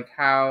out like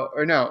how,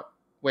 or no,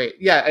 wait,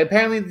 yeah,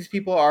 apparently these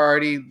people are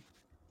already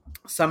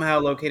somehow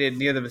located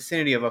near the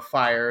vicinity of a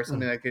fire or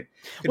something that could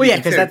Well, be yeah,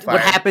 because considered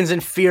what fire. happens in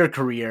Fear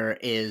Career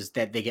is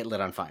that they get lit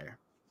on fire.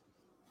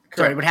 Correct.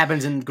 Sorry, what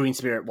happens in Green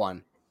Spirit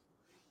 1?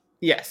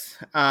 Yes.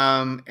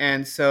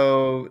 And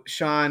so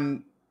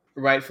Shawn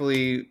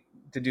rightfully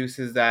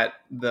deduces that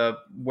the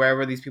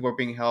wherever these people are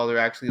being held are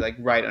actually like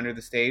right under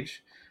the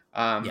stage,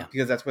 Yeah.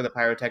 because that's where the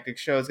pyrotechnic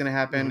show is going to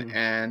happen. Hmm.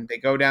 And they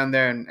go down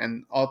there,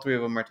 and all three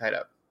of them are tied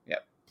up.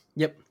 Yep.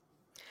 Yep.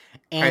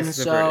 And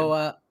Crisis so,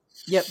 averted.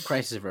 yep,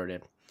 crisis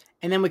averted.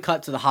 And then we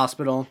cut to the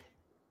hospital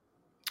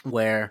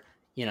where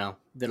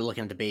they're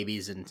looking at the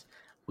babies, and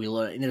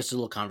and there's a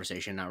little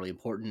conversation, not really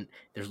important.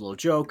 There's a little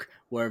joke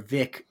where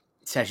Vic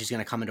says she's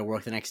going to come into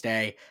work the next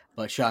day,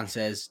 but Sean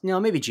says,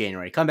 maybe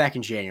January. Come back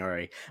in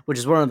January, which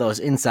is one of those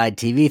inside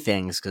TV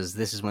things because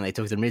this is when they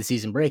took their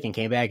mid-season break and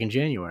came back in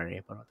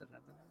January.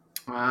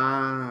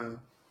 Ah,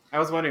 I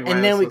was wondering why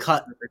And it was then so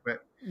specific,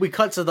 but we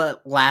cut to the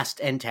last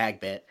end tag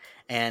bit,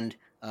 and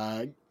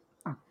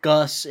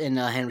Gus and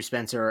Henry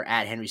Spencer are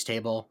at Henry's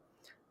table.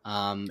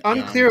 And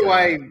unclear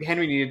why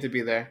Henry needed to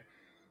be there.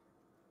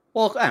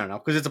 well, I don't know,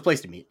 because it's a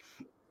place to meet.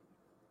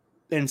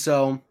 And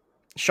so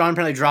Sean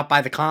apparently dropped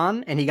by the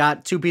con, and he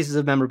got 2 pieces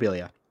of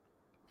memorabilia.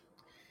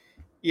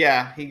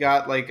 Yeah, he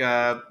got like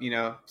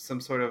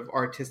some sort of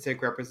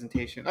artistic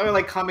representation, or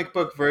like comic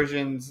book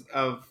versions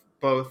of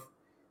both.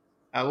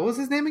 What was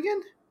his name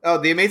again? Oh,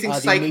 the Amazing The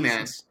Psych amazing.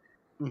 Man,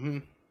 Mm-hmm.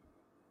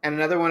 and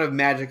another one of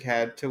Magic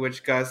Head. To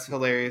which Gus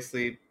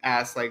hilariously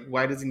asked, like,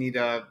 "Why does he need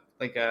a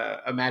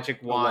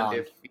magic A wand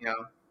if wand.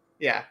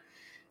 Yeah,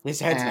 His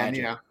head's and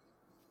magic.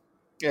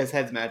 yeah, his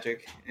head's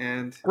magic."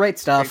 And Great great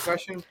stuff.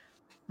 question.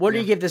 What do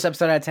Yeah, you give this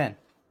episode out of 10?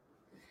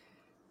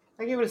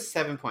 I give it a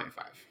 7.5.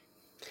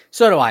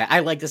 So do I. I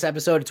like this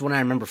episode. It's one I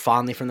remember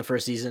fondly from the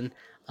first season.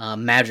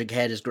 Magic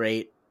Head is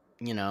great.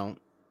 You know,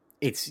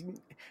 it's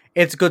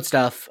it's good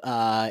stuff.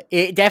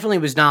 It definitely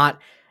was not.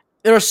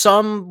 There are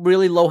some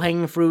really low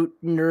hanging fruit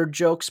nerd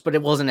jokes, but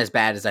it wasn't as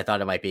bad as I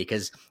thought it might be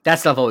because that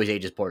stuff always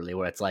ages poorly.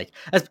 Where it's like,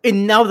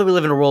 and now that we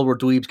live in a world where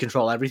dweebs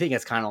control everything,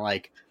 it's kind of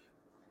like,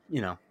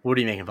 what are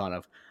you making fun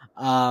of?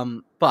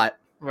 But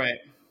Right.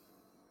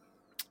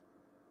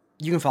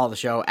 you can follow the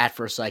show at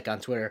First Psych on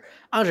Twitter.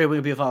 Andre, where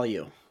can people follow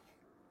you?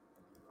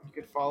 You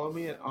could follow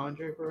me at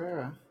Andre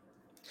Pereira.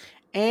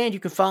 And you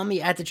can follow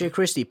me at the J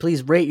Christie.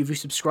 Please rate, review,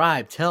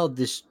 subscribe. Tell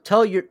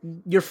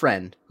your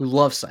friend who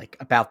loves Psych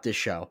about this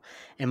show.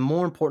 And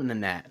more important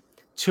than that,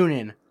 tune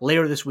in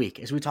later this week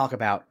as we talk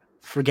about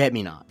Forget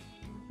Me Not.